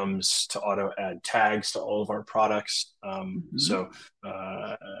breadcrumbs to auto add tags to all of our products. So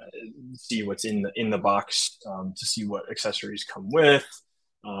see what's in the box, to see what accessories come with.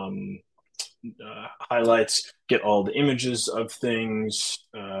 Highlights, get all the images of things,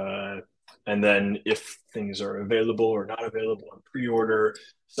 and then if things are available or not available on pre-order,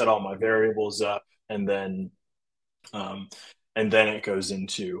 set all my variables up, and then it goes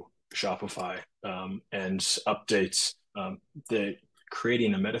into Shopify, and updates. The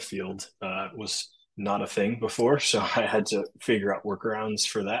creating a meta field was not a thing before, so I had to figure out workarounds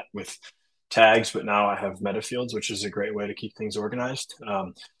for that with tags, but now I have meta fields, which is a great way to keep things organized.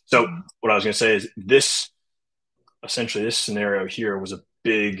 So what I was going to say is this scenario here was a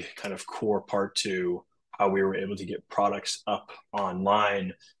big kind of core part to how we were able to get products up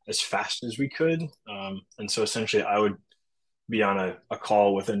online as fast as we could. And so essentially I would be on a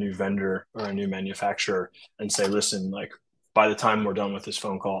call with a new vendor or a new manufacturer and say, listen, like, by the time we're done with this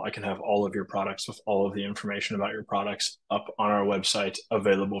phone call, I can have all of your products with all of the information about your products up on our website,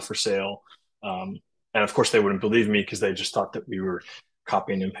 available for sale. And of course, they wouldn't believe me because they just thought that we were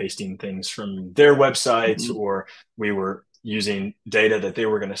copying and pasting things from their websites, or we were using data that they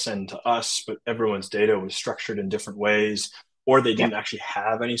were going to send to us, but everyone's data was structured in different ways, or they didn't actually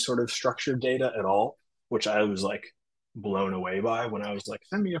have any sort of structured data at all, which I was like blown away by when I was like,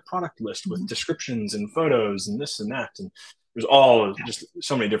 send me a product list with descriptions and photos and this and that. And there's all just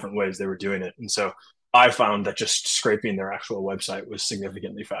so many different ways they were doing it. And so I found that just scraping their actual website was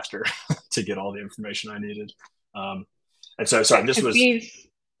significantly faster to get all the information I needed. And so, sorry, this was...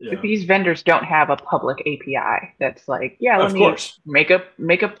 These vendors don't have a public API that's like, let me make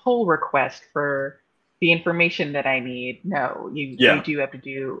a pull request for the information that I need. No, you do have to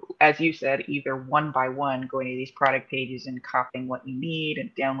do, as you said, either one by one, going to these product pages and copying what you need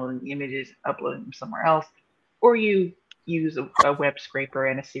and downloading the images, uploading them somewhere else, or you use a web scraper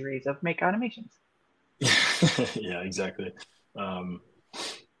and a series of make automations. Yeah, exactly. And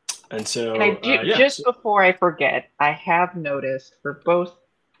so, just before I forget, I have noticed for both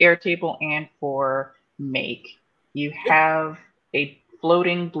Airtable and for Make, you have a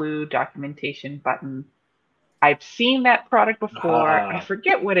floating blue documentation button. I've seen that product before. I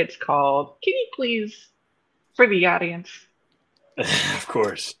forget what it's called. Can you please, for the audience? Of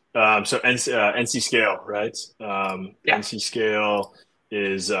course. So NC Scale, right? NC Scale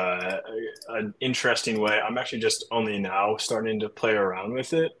is an interesting way. I'm actually just only now starting to play around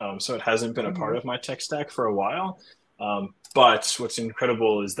with it. So it hasn't been a part of my tech stack for a while. But what's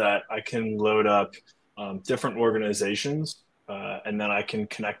incredible is that I can load up different organizations, and then I can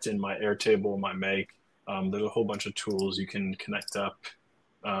connect in my Airtable, my Make. There's a whole bunch of tools you can connect up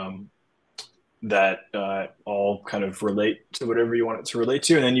that all kind of relate to whatever you want it to relate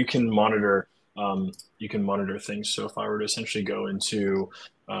to, and then you can monitor things. So if I were to essentially go into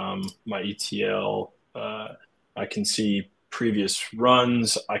my ETL, I can see previous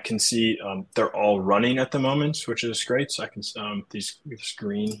runs. I can see they're all running at the moment, which is great. So I can the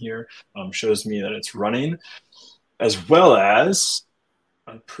screen here shows me that it's running, as well as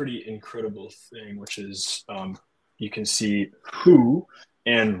a pretty incredible thing, which is you can see who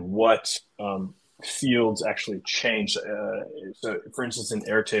and what fields actually change. So for instance, in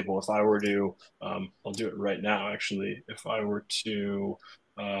Airtable, if I were to, I'll do it right now, actually. If I were to,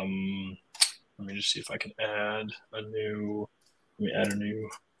 let me just see if I can add a new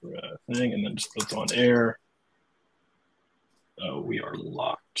thing, and then just put it on air. We are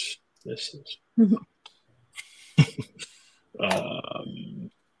locked. This is...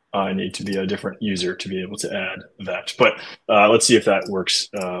 I need to be a different user to be able to add that. But let's see if that works.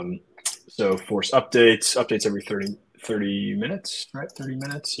 So force updates every 30 minutes, right? 30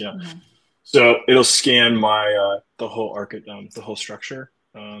 minutes, yeah. Mm-hmm. So it'll scan my the whole structure,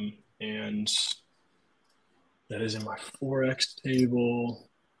 and that is in my Forex table.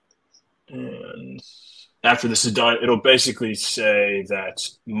 And after this is done, it'll basically say that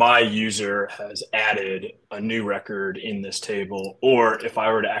my user has added a new record in this table, or if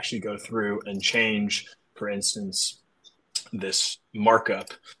I were to actually go through and change, for instance, this markup,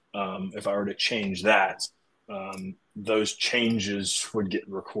 if I were to change that, those changes would get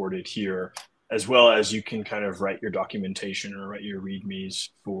recorded here, as well as you can kind of write your documentation or write your READMEs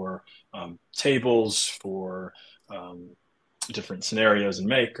for tables, for different scenarios in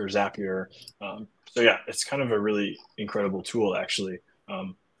Make or Zapier. So yeah, it's kind of a really incredible tool, actually.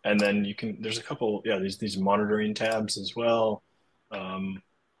 And then there's a couple, these monitoring tabs as well.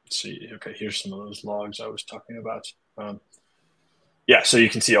 See, okay, here's some of those logs I was talking about. So you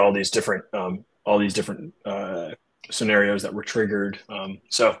can see all these different scenarios that were triggered.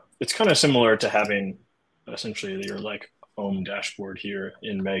 So it's kind of similar to having essentially your like home dashboard here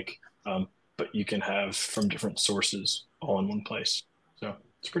in Make, but you can have from different sources all in one place. So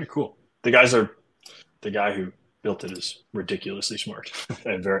it's pretty cool. The guy who built it is ridiculously smart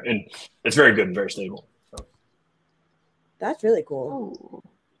and it's very good and very stable. So. That's really cool. Ooh.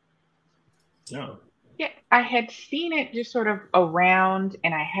 Yeah. Yeah, I had seen it just sort of around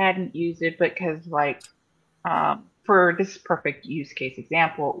and I hadn't used it because like for this perfect use case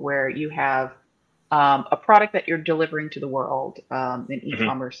example where you have a product that you're delivering to the world, an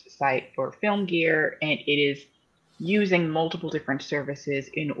e-commerce site for film gear, and it is using multiple different services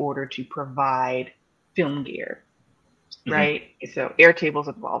in order to provide film gear, right? So Airtable's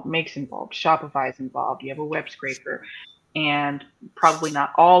involved, Make's involved, Shopify's involved, you have a web scraper, and probably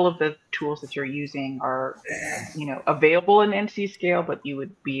not all of the tools that you're using are, available in NC scale, but you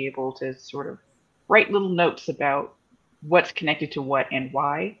would be able to sort of write little notes about what's connected to what and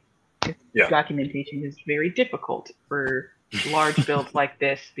why. Yeah. Documentation is very difficult for large builds like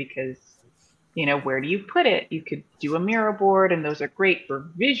this because, where do you put it? You could do a Miro board, and those are great for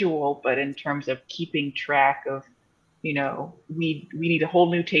visual, but in terms of keeping track of, we need a whole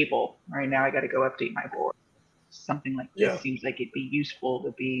new table. Right now, I got to go update my board. Something like this seems like it'd be useful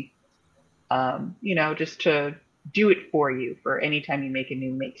to be, just to do it for you for any time you make a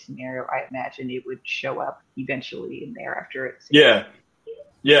new Make scenario. I imagine it would show up eventually in there after it's.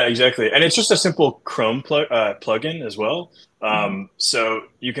 Yeah, exactly. And it's just a simple Chrome plugin as well. So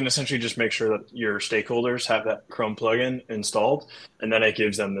you can essentially just make sure that your stakeholders have that Chrome plugin installed, and then it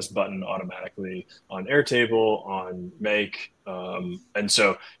gives them this button automatically on Airtable, on Make. And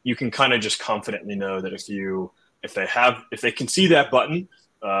so you can kind of just confidently know that if they can see that button,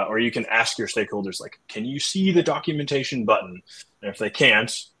 or you can ask your stakeholders, like, can you see the documentation button? And if they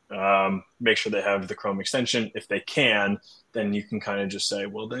can't, make sure they have the Chrome extension. If they can, then you can kind of just say,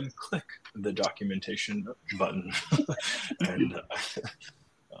 well, then click the documentation button. And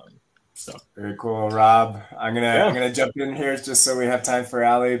so very cool, Rob. I'm gonna jump in here just so we have time for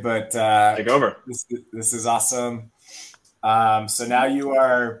Ali, but take over. This is awesome. So now you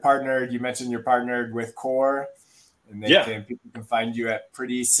are partnered. You mentioned you're partnered with Core, and people can find you at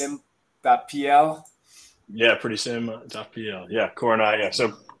prettysim.pl. Yeah, prettysim.pl. Yeah, Core and I. Yeah,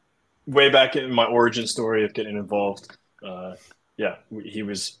 so way back in my origin story of getting involved. He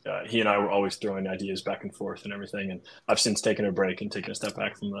and I were always throwing ideas back and forth and everything. And I've since taken a break and taken a step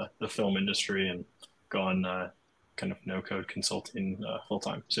back from the film industry and gone kind of no-code consulting full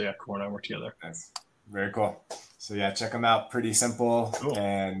time. So yeah, Core and I work together. That's very cool. So yeah, check them out. Pretty simple. Cool.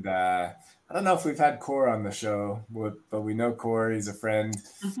 And I don't know if we've had Core on the show, but we know Core. He's a friend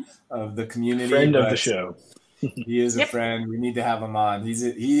of the community. Friend of the show. He is a friend. We need to have him on.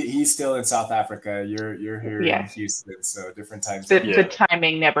 He's still in South Africa. You're here in Houston, so different times. The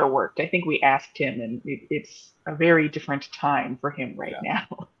timing never worked. I think we asked him, and it's a very different time for him right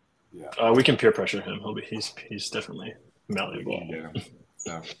now. Yeah, we can peer pressure him. He's definitely malleable.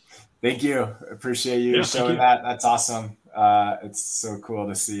 So, thank you. Appreciate you showing that. That's awesome. It's so cool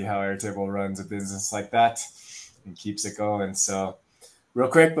to see how Airtable runs a business like that and keeps it going. So. Real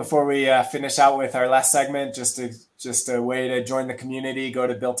quick, before we finish out with our last segment, just a way to join the community, go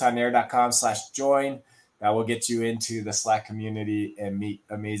to builtonair.com/join. That will get you into the Slack community and meet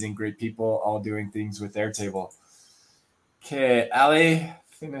amazing, great people all doing things with Airtable. Okay, Ali,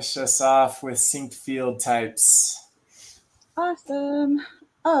 finish us off with synced field types. Awesome.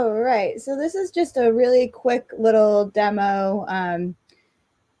 All right, so this is just a really quick little demo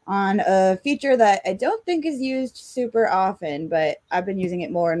on a feature that I don't think is used super often, but I've been using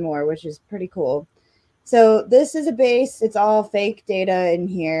it more and more, which is pretty cool. So this is a base. It's all fake data in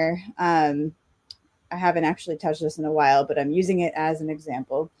here. I haven't actually touched this in a while, but I'm using it as an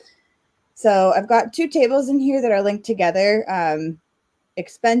example. So I've got two tables in here that are linked together,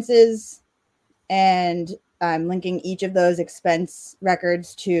 expenses, and I'm linking each of those expense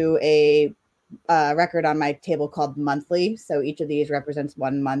records to a record on my table called monthly. So each of these represents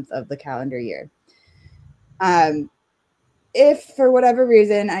 1 month of the calendar year. If for whatever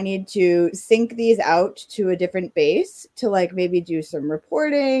reason I need to sync these out to a different base to like maybe do some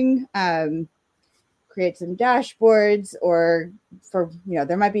reporting, create some dashboards, or for,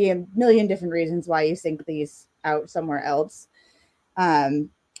 there might be a million different reasons why you sync these out somewhere else.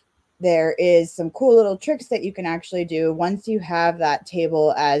 There is some cool little tricks that you can actually do once you have that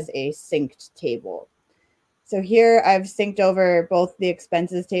table as a synced table. So here I've synced over both the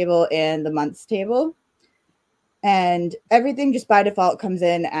expenses table and the months table. And everything just by default comes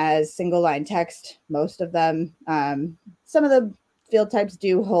in as single line text, most of them. Some of the field types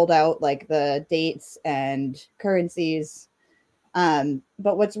do hold out, like the dates and currencies.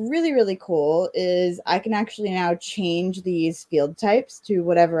 But what's really, really cool is I can actually now change these field types to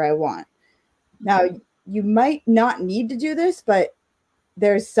whatever I want. Now, you might not need to do this, but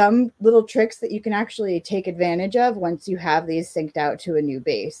there's some little tricks that you can actually take advantage of once you have these synced out to a new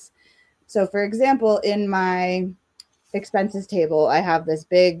base. So for example, in my expenses table, I have this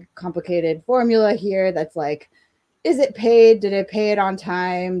big complicated formula here that's like, is it paid? Did I pay it on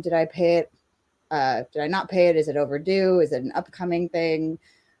time? Did I pay it? Did I not pay it? Is it overdue? Is it an upcoming thing?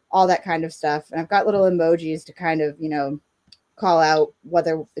 All that kind of stuff. And I've got little emojis to kind of, call out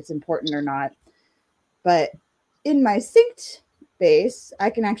whether it's important or not. But in my synced base, I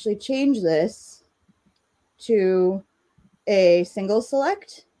can actually change this to a single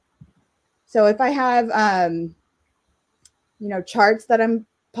select. So if I have, charts that I'm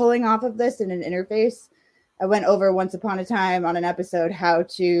pulling off of this in an interface, I went over once upon a time on an episode how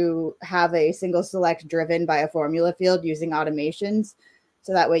to have a single select driven by a formula field using automations.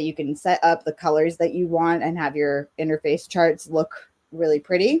 So that way you can set up the colors that you want and have your interface charts look really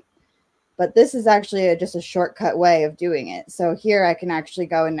pretty. But this is actually just a shortcut way of doing it. So here I can actually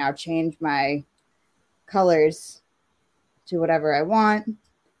go and now change my colors to whatever I want.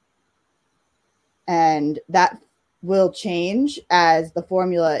 And that will change as the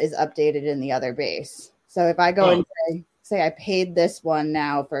formula is updated in the other base. So if I go and say I paid this one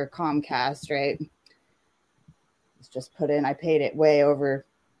now for Comcast, right? Let's just put in, I paid it way over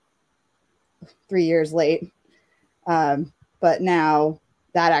 3 years late. But now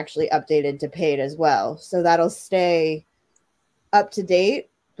that actually updated to paid as well. So that'll stay up to date,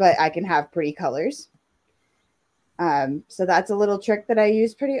 but I can have pretty colors. So that's a little trick that I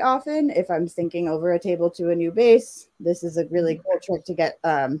use pretty often. If I'm syncing over a table to a new base, this is a really cool trick to get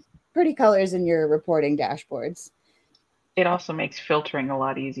pretty colors in your reporting dashboards. It also makes filtering a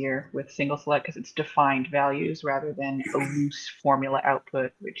lot easier with single select because it's defined values rather than a loose formula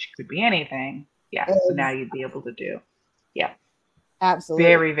output, which could be anything. Yeah, so now you'd be able to do. Yeah. Absolutely.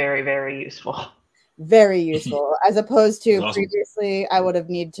 Very, very, very useful. Very useful. As opposed to previously, I would have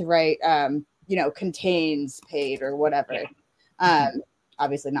needed to write, contains paid or whatever. Yeah.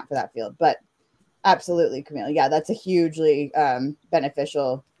 Obviously not for that field, but absolutely, Camille. Yeah, that's a hugely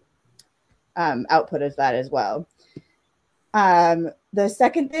beneficial output of that as well. The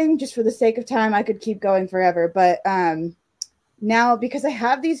second thing, just for the sake of time, I could keep going forever, but now because I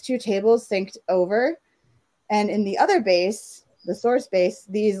have these two tables synced over, and in the other base, the source base,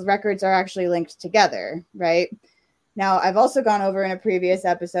 these records are actually linked together, right? Now, I've also gone over in a previous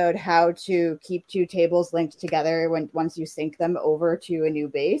episode how to keep two tables linked together once you sync them over to a new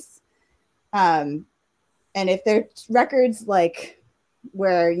base. And if they're records like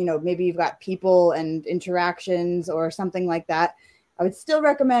where, maybe you've got people and interactions or something like that, I would still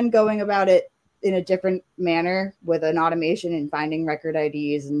recommend going about it in a different manner with an automation and finding record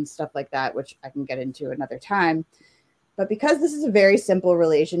IDs and stuff like that, which I can get into another time. But because this is a very simple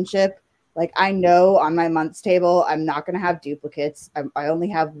relationship, like I know on my months table, I'm not going to have duplicates. I only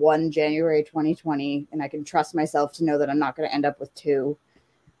have one January 2020, and I can trust myself to know that I'm not going to end up with two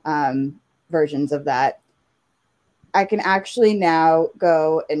versions of that. I can actually now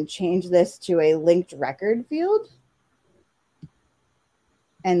go and change this to a linked record field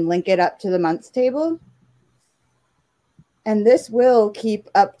and link it up to the months table. And this will keep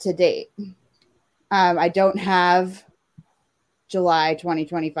up to date. I don't have July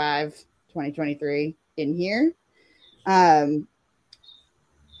 2025, 2023 in here. And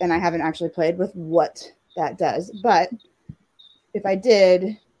I haven't actually played with what that does. But if I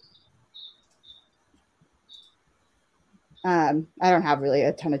did, I don't have really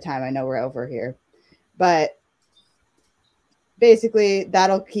a ton of time. I know we're over here. But basically,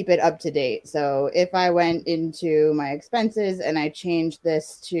 that'll keep it up to date. So if I went into my expenses and I changed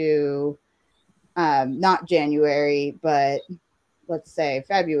this to not January, but let's say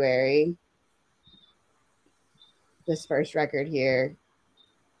February, this first record here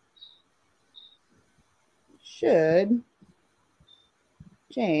should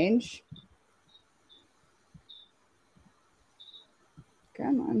change.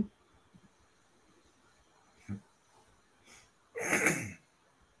 Come on.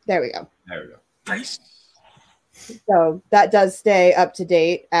 There we go. There we go. Nice. So that does stay up to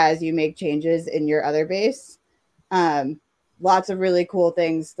date as you make changes in your other base. Lots of really cool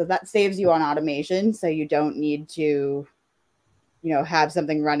things. So that saves you on automation. So you don't need to, have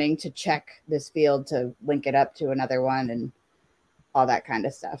something running to check this field to link it up to another one and all that kind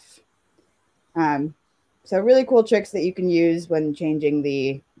of stuff. So really cool tricks that you can use when changing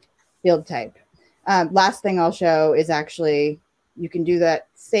the field type. Last thing I'll show is actually you can do that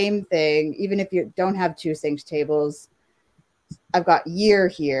same thing even if you don't have two synced tables. I've got year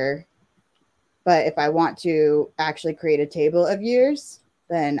here, but if I want to actually create a table of years,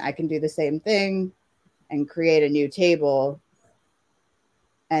 then I can do the same thing and create a new table.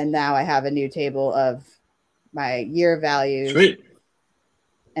 And now I have a new table of my year values. Sweet.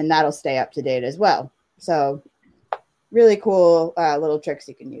 And that'll stay up to date as well. So really cool little tricks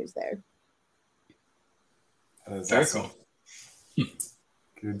you can use there. That is awesome. Cool.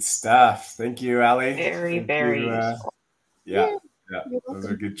 Good stuff. Thank you, Ali. Very useful. Yeah. Those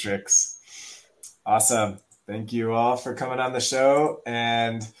are good tricks. Awesome. Thank you all for coming on the show,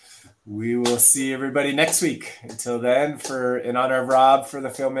 and we will see everybody next week. Until then, in honor of Rob for the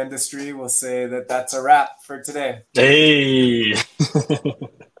film industry, we'll say that's a wrap for today. Hey.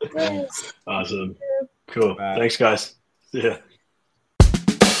 Awesome. Cool. Bye. Thanks, guys. See ya.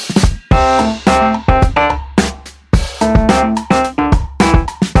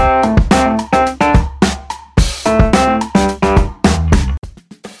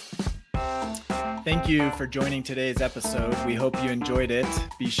 Thank you for joining today's episode. We hope you enjoyed it.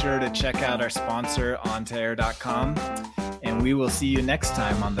 Be sure to check out our sponsor, ontoair.com, and we will see you next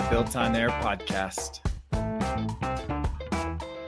time on the Built on Air podcast.